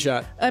 It's a All wine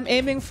shot. I'm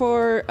aiming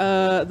for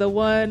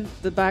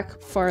the back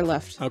far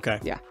left. Okay.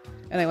 Yeah.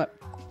 And I went...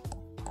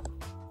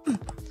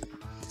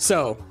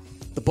 So,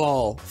 the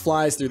ball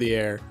flies through the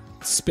air,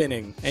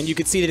 spinning, and you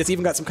can see that it's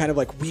even got some kind of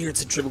like weird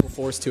centrifugal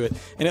force to it,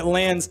 and it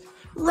lands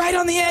right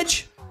on the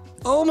edge,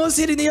 almost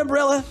hitting the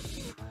umbrella,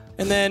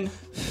 and then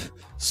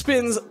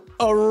spins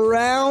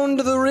around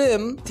the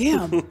rim.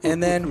 Damn.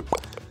 And then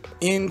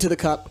into the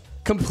cup,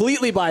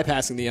 completely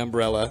bypassing the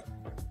umbrella,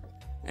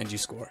 and you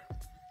score.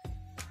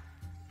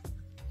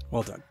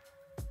 Well done.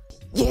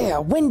 Yeah,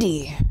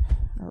 Wendy.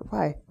 Or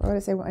why? Why would I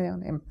say my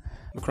own name?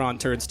 Macron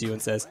turns to you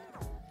and says,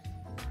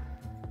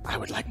 I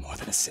would like more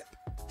than a sip.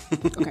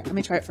 Okay, let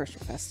me try it first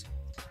real fast.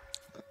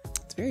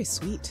 It's very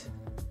sweet.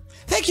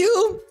 Thank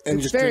you! And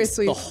It's just very drinks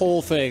sweet. the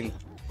whole thing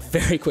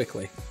very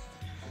quickly.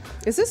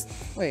 Is this...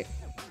 Wait.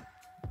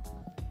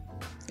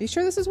 Are you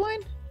sure this is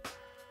wine? It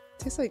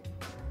tastes like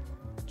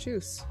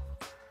juice.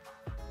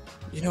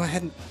 You know, I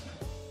hadn't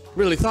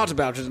really thought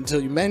about it until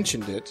you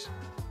mentioned it,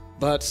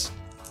 but...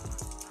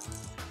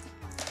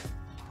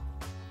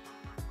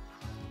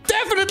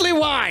 Definitely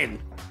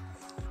wine!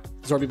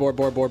 Zorbi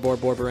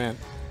Baran.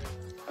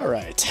 All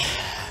right.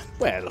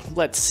 Well,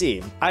 let's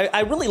see.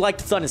 I really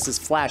liked Thunnus'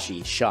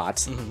 flashy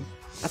shots. Mm-hmm.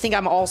 I think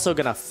I'm also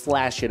going to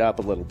flash it up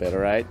a little bit, all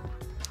right?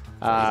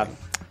 I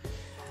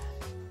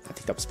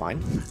think that was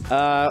fine.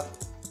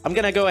 I'm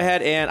going to go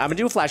ahead and I'm going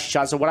to do a flashy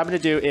shot. So what I'm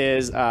going to do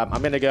is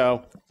I'm going to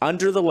go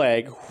under the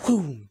leg,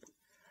 whoom,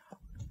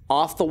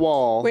 off the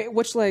wall. Wait,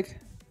 which leg?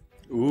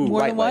 Ooh, More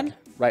right than one? leg.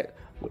 Right.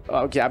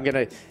 Okay, I'm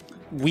going to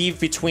weave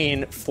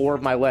between 4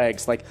 of my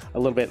legs, like a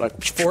little bit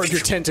like 4 of your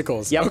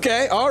tentacles. Yep.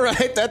 Okay, all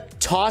right.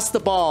 Toss the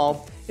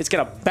ball. It's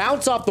going to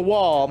bounce off the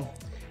wall,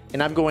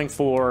 and I'm going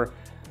for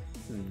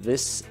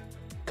this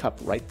cup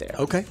right there.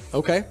 Okay,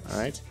 okay. All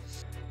right.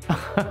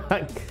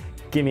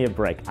 Give me a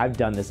break. I've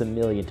done this a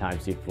million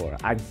times before.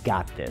 I've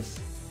got this.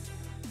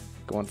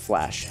 Going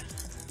flash.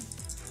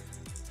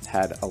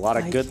 Had a lot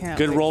of I good can't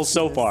wait rolls to see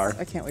so this. far.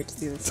 I can't wait to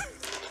see this.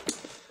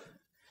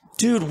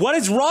 Dude, what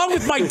is wrong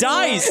with my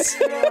dice?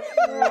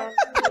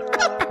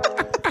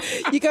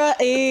 You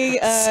got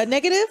a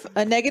negative,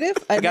 a negative,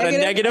 a I got a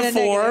negative and a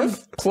 4.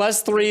 negative.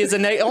 Plus 3 is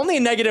only a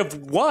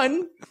negative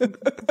 1.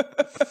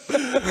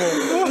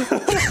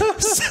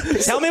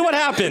 Tell me what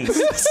happens.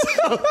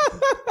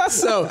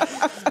 So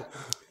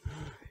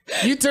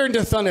you turn to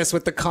Thunnus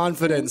with the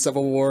confidence of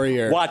a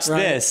warrior. Watch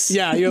this.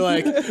 Yeah, you're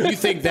like, you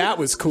think that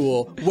was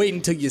cool. Wait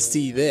until you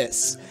see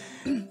this.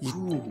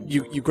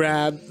 You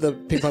grab the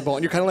ping pong ball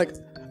and you're kind of like,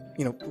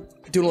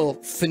 doing a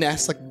little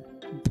finesse, like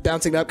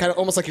bouncing it up, kind of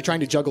almost like you're trying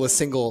to juggle a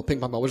single ping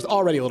pong ball, which is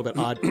already a little bit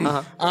odd.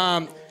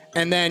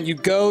 And then you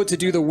go to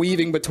do the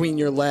weaving between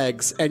your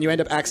legs, and you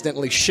end up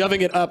accidentally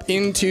shoving it up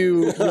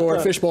into your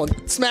fishbowl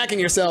and smacking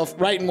yourself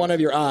right in one of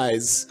your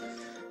eyes,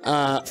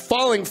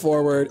 falling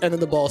forward, and then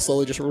the ball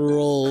slowly just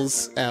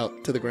rolls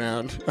out to the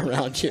ground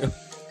around you.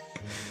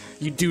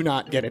 You do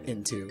not get it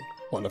into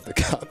one of the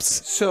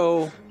cups.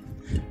 So,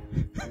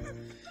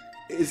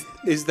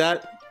 is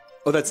that?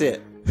 Oh, that's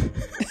it.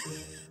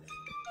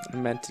 I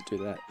meant to do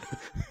that.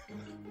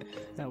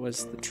 That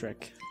was the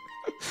trick.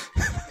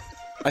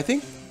 I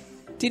think.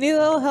 Do you need a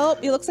little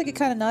help? It looks like you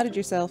kind of nodded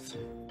yourself.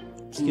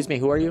 Excuse me,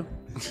 who are you?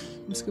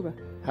 I'm Scuba.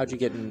 How'd you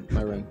get in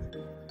my room?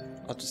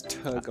 I'll just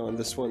tug on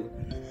this one.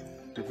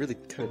 You're really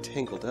kind of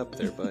tangled up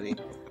there, buddy.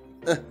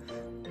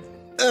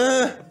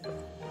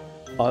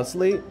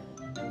 Honestly,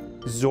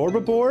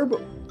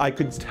 Zorbiborb, I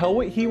could tell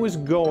what he was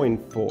going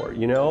for.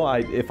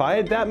 If I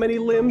had that many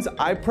limbs,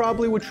 I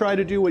probably would try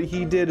to do what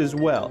he did as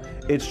well.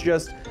 It's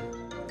just,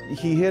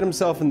 he hit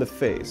himself in the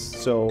face,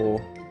 so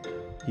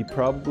he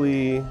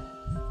probably,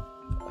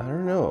 I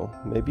don't know,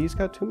 maybe he's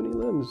got too many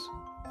limbs.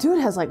 Dude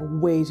has like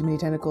way too many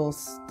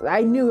tentacles.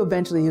 I knew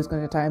eventually he was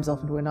going to tie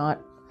himself into a knot.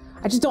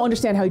 I just don't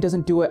understand how he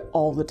doesn't do it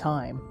all the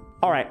time.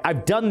 All right,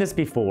 I've done this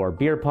before.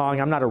 Beer pong,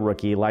 I'm not a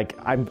rookie. Like,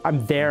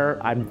 I'm there,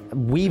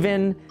 I'm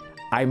weaving,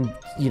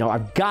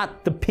 I've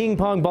got the ping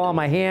pong ball in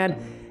my hand.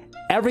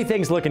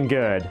 Everything's looking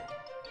good.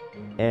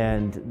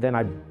 And then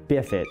I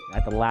biff it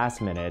at the last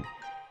minute.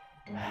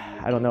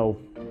 I don't know,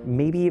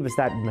 maybe it was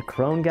that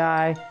Macron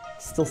guy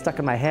still stuck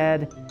in my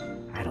head.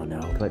 I don't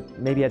know, but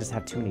maybe I just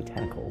have too many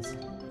tentacles.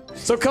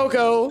 So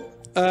Coco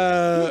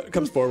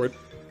comes forward,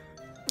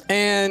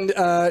 and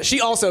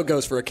she also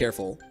goes for a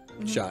careful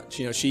shot.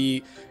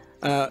 She,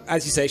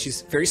 as you say,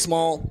 she's very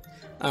small,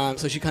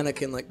 so she kind of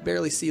can like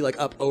barely see like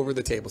up over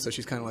the table. So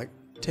she's kind of like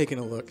taking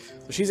a look.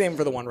 So she's aiming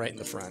for the one right in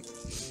the front.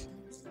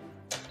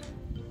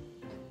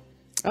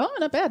 Oh,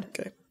 not bad.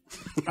 Okay.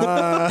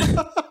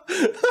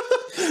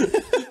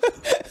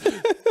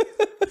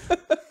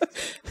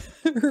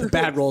 The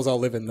bad rolls all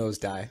live in those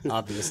die,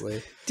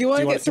 obviously. Do you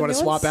want to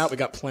swap out? We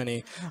got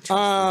plenty.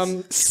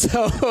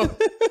 So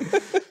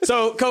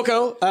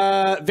Coco,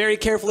 very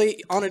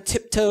carefully on her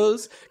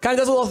tiptoes, kind of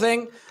does a little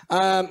thing.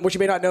 Which you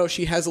may not know,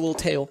 she has a little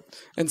tail,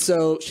 and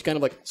so she kind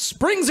of like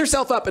springs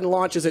herself up and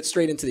launches it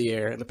straight into the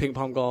air, and the ping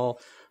pong ball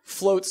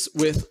floats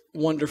with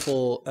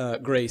wonderful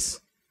grace,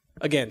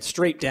 again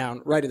straight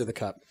down, right into the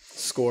cup.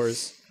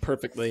 Scores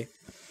perfectly,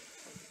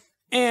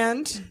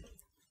 and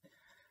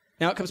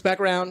now it comes back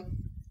around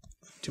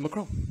to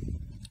Macron.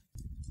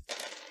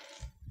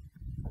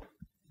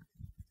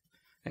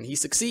 And he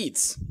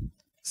succeeds.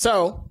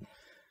 So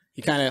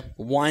he kind of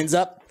winds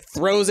up,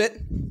 throws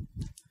it,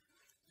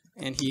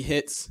 and he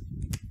hits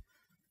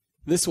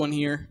this one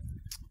here.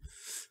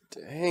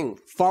 Dang.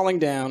 Falling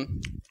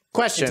down.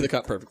 Question. Into the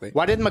cup perfectly.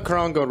 Why did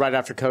Macron go right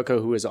after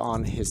Coco, who was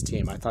on his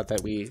team? I thought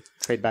that we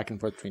trade back and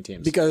forth between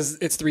teams. Because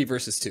it's 3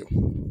 versus 2.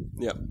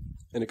 Yep.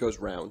 And it goes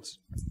rounds.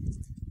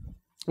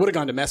 Would have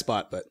gone to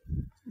Messbot, but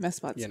Mess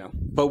spots.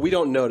 But we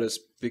don't notice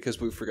because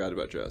we forgot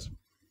about Jazz.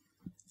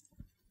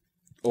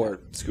 Or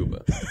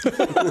Scuba.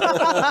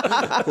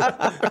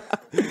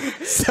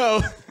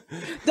 So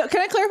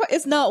Can I clarify?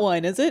 It's not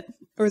wine, is it?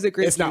 Or is it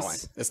grape it's juice? not wine.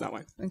 It's not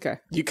wine. Okay.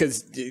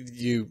 Because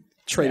you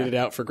traded it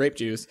out for grape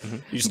juice.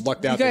 You just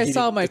lucked out. You that guys he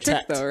saw didn't my trick,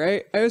 detect. though,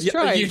 right? I was Yeah,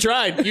 trying. You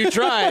tried. You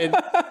tried.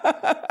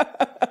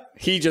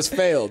 He just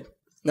failed.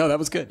 No, that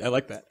was good. I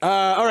like that.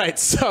 All right,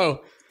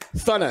 so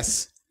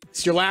Thunnus,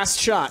 it's your last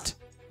shot.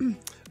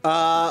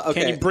 Okay.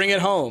 Can you bring it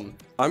home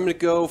I'm going to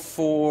go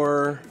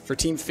for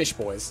Team Fish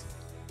Boys?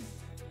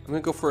 I'm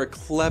going to go for a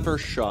clever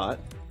shot.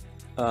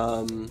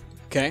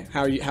 Okay,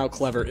 how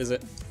clever is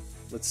it?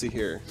 Let's see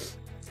here.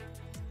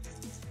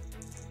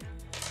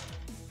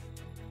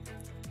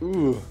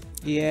 Ooh.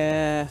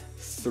 Yeah.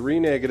 3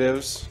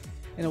 negatives.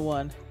 In a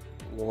 1.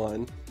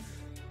 1.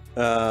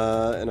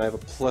 And I have a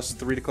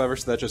 +3 to clever,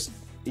 so that just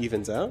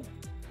evens out?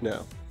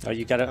 No. Oh,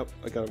 you got it.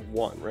 I got a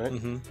 1, right?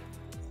 Mm-hmm.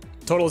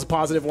 Total is a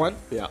 +1.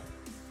 Yeah.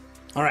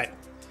 All right.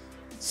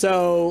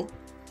 So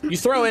you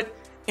throw it,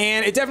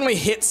 and it definitely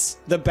hits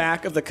the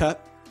back of the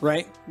cup,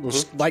 right?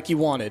 Just like you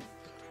wanted.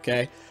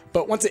 Okay.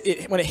 But once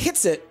when it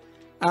hits it,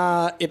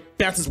 it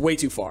bounces way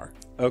too far.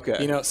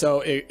 Okay.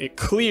 So it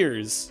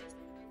clears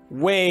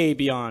way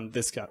beyond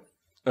this cup.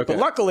 Okay. But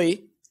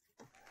luckily,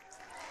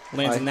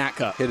 lands in that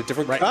cup. hit a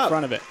different right cup. in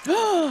front of it.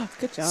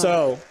 Good job.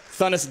 So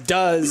Thunnus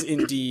does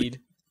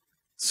indeed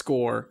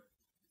score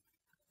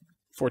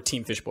for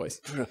Team Fish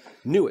Boys.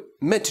 Knew it.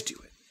 Meant to do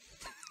it.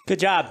 Good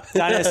job,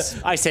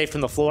 Thunnus. I saved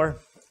from the floor.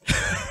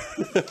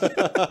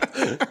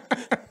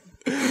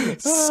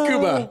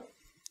 Scuba.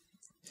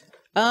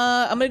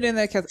 I'm gonna do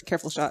that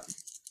careful shot.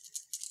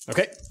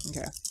 Okay.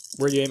 Okay.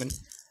 Where are you aiming?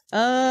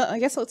 I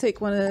guess I'll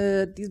take one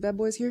of these bad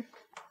boys here.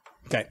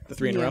 Okay, the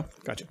 3 in a Yeah. row.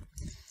 Gotcha. All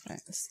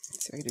right, let's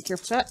see if I can do a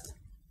careful shot.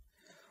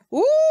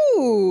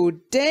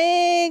 Ooh,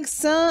 dang,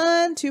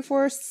 son. 2,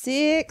 4,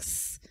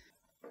 6.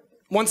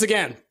 Once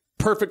again,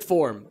 perfect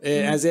form,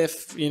 as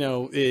if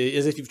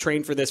you've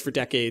trained for this for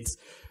decades.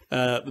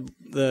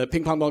 The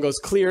ping pong ball goes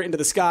clear into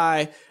the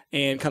sky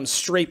and comes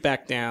straight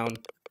back down,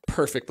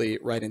 perfectly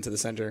right into the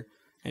center,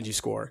 and you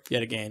score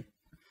yet again.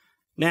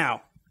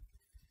 Now,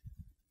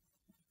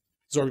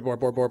 Zorbi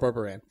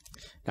Board.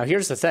 Now,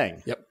 here's the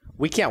thing. Yep,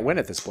 We can't win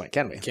at this point,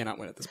 can we? cannot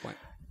win at this point.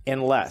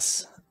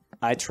 Unless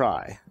I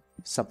try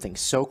something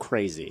so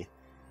crazy,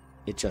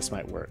 it just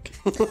might work.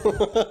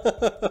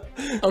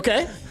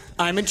 Okay,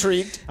 I'm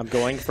intrigued. I'm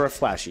going for a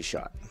flashy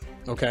shot.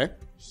 Okay,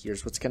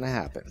 Here's what's going to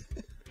happen.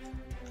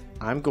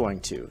 I'm going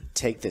to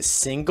take this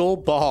single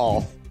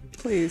ball.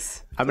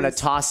 Please. I'm going to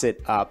toss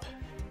it up.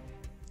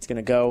 It's going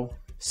to go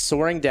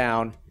soaring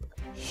down,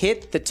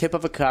 hit the tip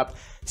of a cup,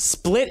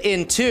 split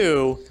in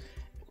two.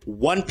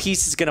 One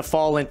piece is going to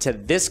fall into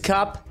this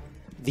cup,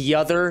 the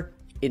other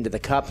into the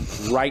cup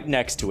right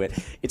next to it.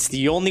 It's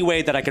the only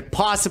way that I could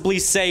possibly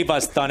save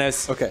us,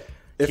 Thunnus. Okay.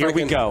 Here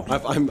we go.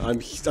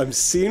 I'm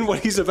seeing what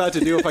he's about to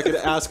do. If I could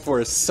ask for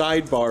a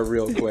sidebar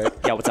real quick.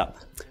 Yeah, what's up?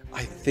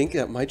 I think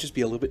that might just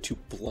be a little bit too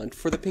blunt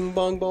for the ping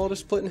pong ball to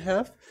split in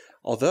half.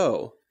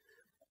 Although,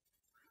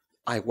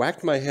 I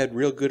whacked my head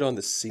real good on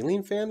the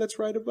ceiling fan that's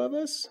right above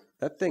us.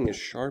 That thing is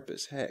sharp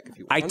as heck. If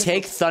you I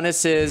take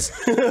Thunnus's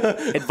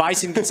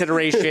advice in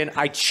consideration.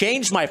 I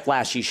change my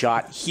flashy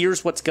shot.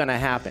 Here's what's going to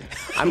happen.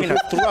 I'm going to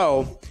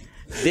throw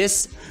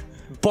this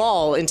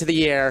ball into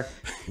the air.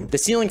 The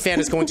ceiling fan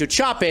is going to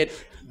chop it.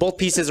 Both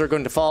pieces are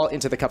going to fall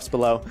into the cups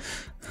below.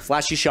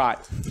 Flashy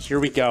shot. Here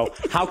we go.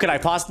 How could I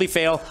possibly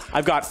fail?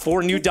 I've got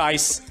 4 new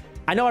dice.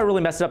 I know I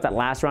really messed up that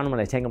last round when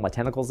I tangled my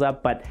tentacles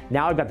up, but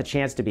now I've got the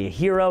chance to be a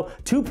hero.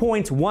 2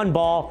 points, 1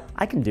 ball.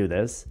 I can do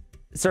this.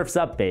 Surf's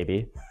up,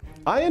 baby.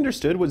 I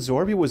understood what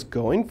Zorbi was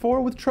going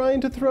for with trying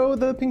to throw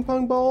the ping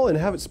pong ball and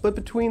have it split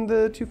between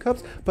the 2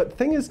 cups. But the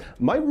thing is,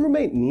 my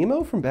roommate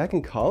Nemo from back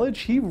in college,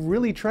 he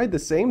really tried the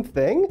same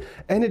thing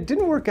and it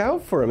didn't work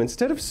out for him.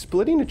 Instead of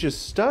splitting, it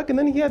just stuck and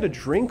then he had to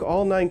drink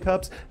all 9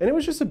 cups and it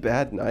was just a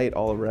bad night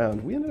all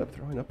around. We ended up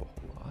throwing up a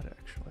whole lot,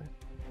 actually.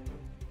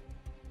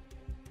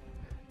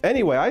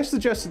 Anyway, I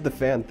suggested the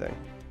fan thing.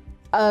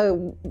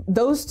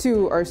 Those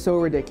two are so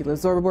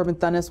ridiculous. Zorbi and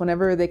Thunnus,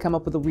 whenever they come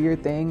up with a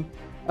weird thing,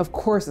 of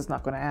course it's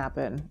not going to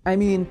happen. I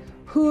mean,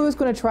 who's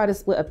going to try to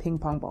split a ping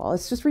pong ball?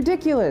 It's just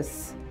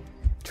ridiculous.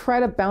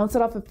 Try to bounce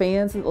it off a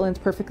fan so it lands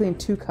perfectly in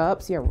 2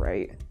 cups? Yeah,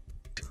 right.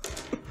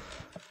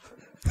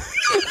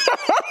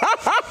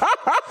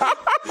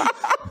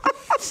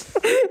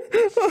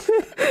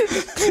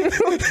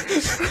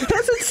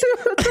 That's a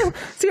 2.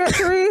 So you got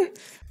 3.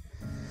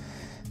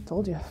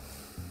 Told you.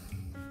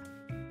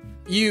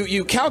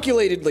 You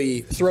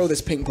calculatedly throw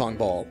this ping pong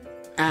ball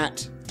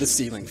at the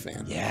ceiling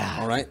fan. Yeah.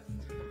 All right.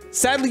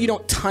 Sadly, you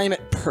don't time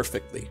it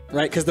perfectly,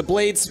 right? Because the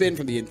blades spin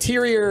from the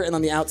interior and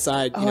on the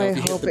outside, you know, if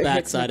you hit the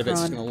back side of it, it's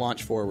just going to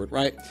launch forward,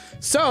 right?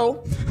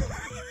 So,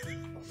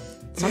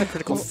 It's not a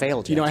critical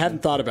fail, Jack. you know, I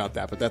hadn't thought about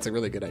that, but that's a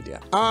really good idea.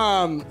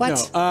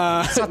 What?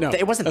 No,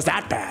 It wasn't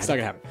that bad. it's not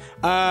going to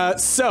happen.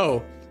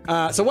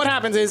 So what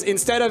happens is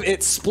instead of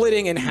it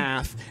splitting in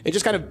half, it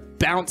just kind of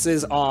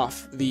bounces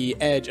off the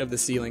edge of the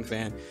ceiling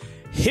fan,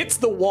 hits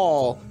the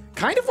wall,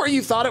 kind of where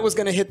you thought it was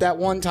going to hit that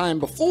one time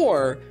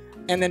before,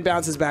 and then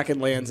bounces back and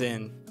lands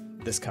in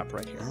this cup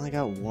right here. I only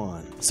got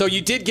 1. So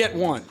you did get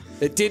 1.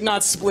 It did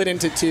not split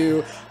into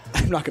 2.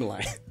 I'm not going to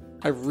lie.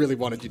 I really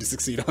wanted you to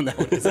succeed on that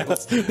one.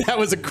 That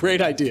was a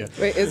great idea.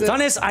 Wait, is it?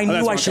 Thunnus, I that's knew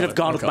I one should have color,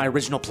 gone one with color. my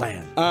original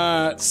plan.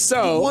 I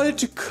So wanted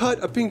to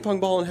cut a ping pong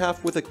ball in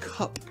half with a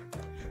cup.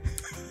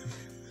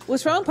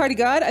 What's wrong, party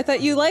god? I thought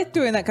you liked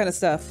doing that kind of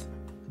stuff.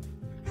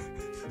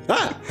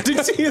 Ah! Did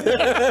you see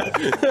that?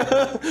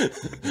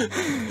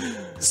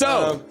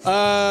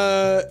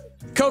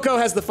 Coco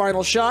has the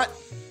final shot.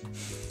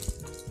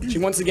 She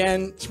once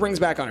again springs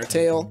back on her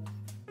tail.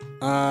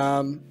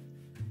 And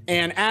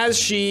as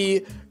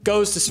she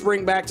goes to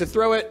spring back to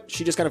throw it,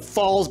 she just kind of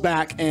falls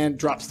back and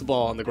drops the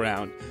ball on the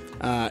ground,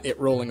 it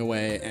rolling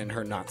away and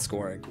her not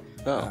scoring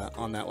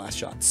on that last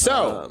shot.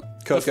 So,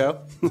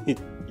 Coco,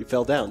 you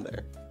fell down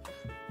there.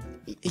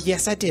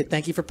 yes, I did.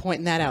 Thank you for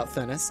pointing that out,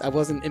 Thunnus. I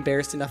wasn't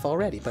embarrassed enough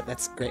already, but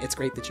that's great. It's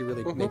great that you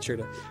really made sure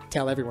to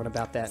tell everyone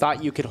about that.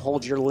 Thought you could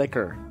hold your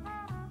liquor.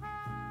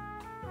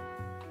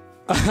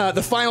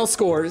 The final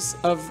scores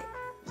of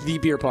the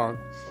beer pong: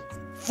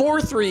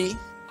 4-3.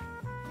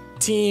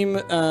 Team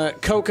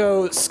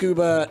Coco,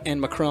 Scuba, and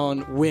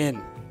Macron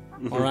win.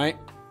 All right.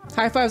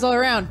 High fives all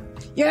around.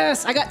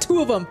 Yes, I got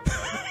 2 of them.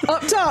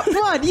 Up top,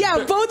 1. Yeah,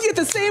 both of you at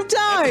the same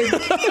time.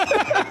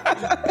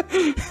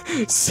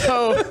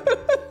 So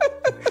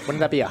Wouldn't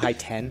that be a high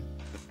 10?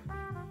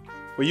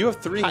 Well, you have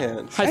 3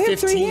 hands. high I have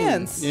 15. 3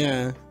 hands.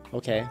 Yeah.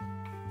 Okay.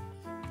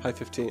 High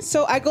 15.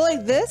 So I go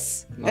like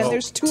this, and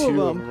there's two of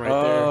them. right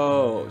there.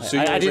 Oh, so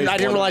I didn't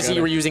raised one realize that you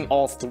together. were using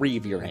all 3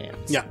 of your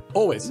hands. Yeah,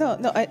 always. No,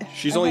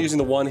 She's only using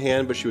the one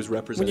hand, but she was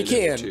represented When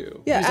you can.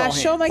 two. Yeah, Use all I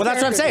show my Well,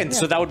 that's what I'm character, saying. yeah.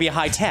 So that would be a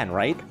high 10,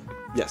 right?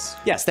 Yes.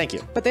 Yes, thank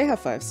you. But they have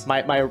 5s.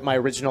 My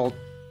original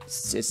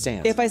it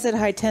stands. If I said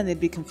high 10, they'd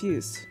be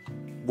confused.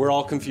 We're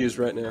all confused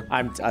right now.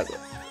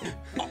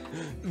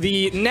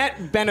 The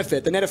net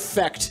benefit, the net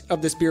effect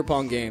of this beer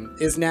pong game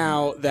is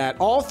now that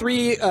all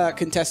 3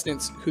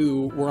 contestants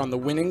who were on the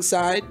winning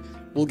side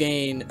will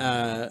gain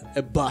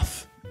a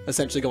buff,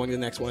 essentially going to the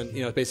next one.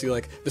 You know, it's basically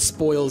like the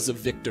spoils of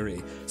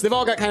victory. So they've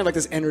all got kind of like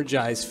this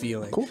energized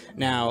feeling. Cool.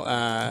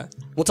 Now,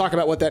 we'll talk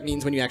about what that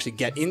means when you actually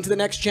get into the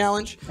next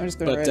challenge. I'm just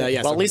gonna write it.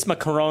 Yeah, well, so- at least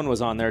Macron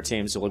was on their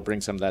team, so we'll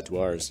bring some of that to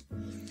ours.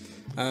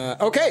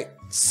 Okay,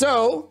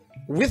 so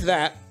with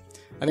that,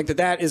 I think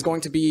that is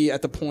going to be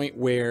at the point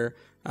where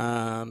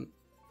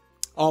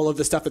all of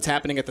the stuff that's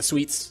happening at the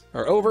suites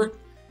are over.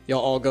 You'll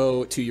all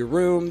go to your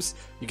rooms.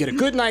 You get a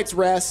good night's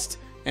rest,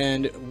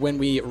 and when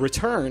we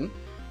return,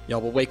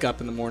 y'all will wake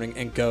up in the morning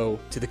and go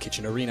to the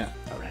kitchen arena.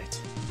 All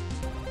right.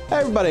 Hey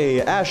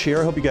everybody, Ash here.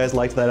 I hope you guys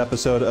liked that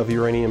episode of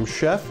Uranium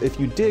Chef. If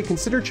you did,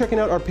 consider checking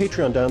out our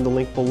Patreon down in the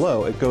link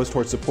below. It goes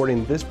towards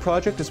supporting this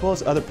project as well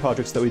as other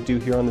projects that we do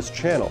here on this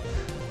channel.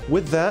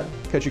 With that,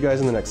 catch you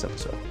guys in the next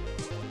episode.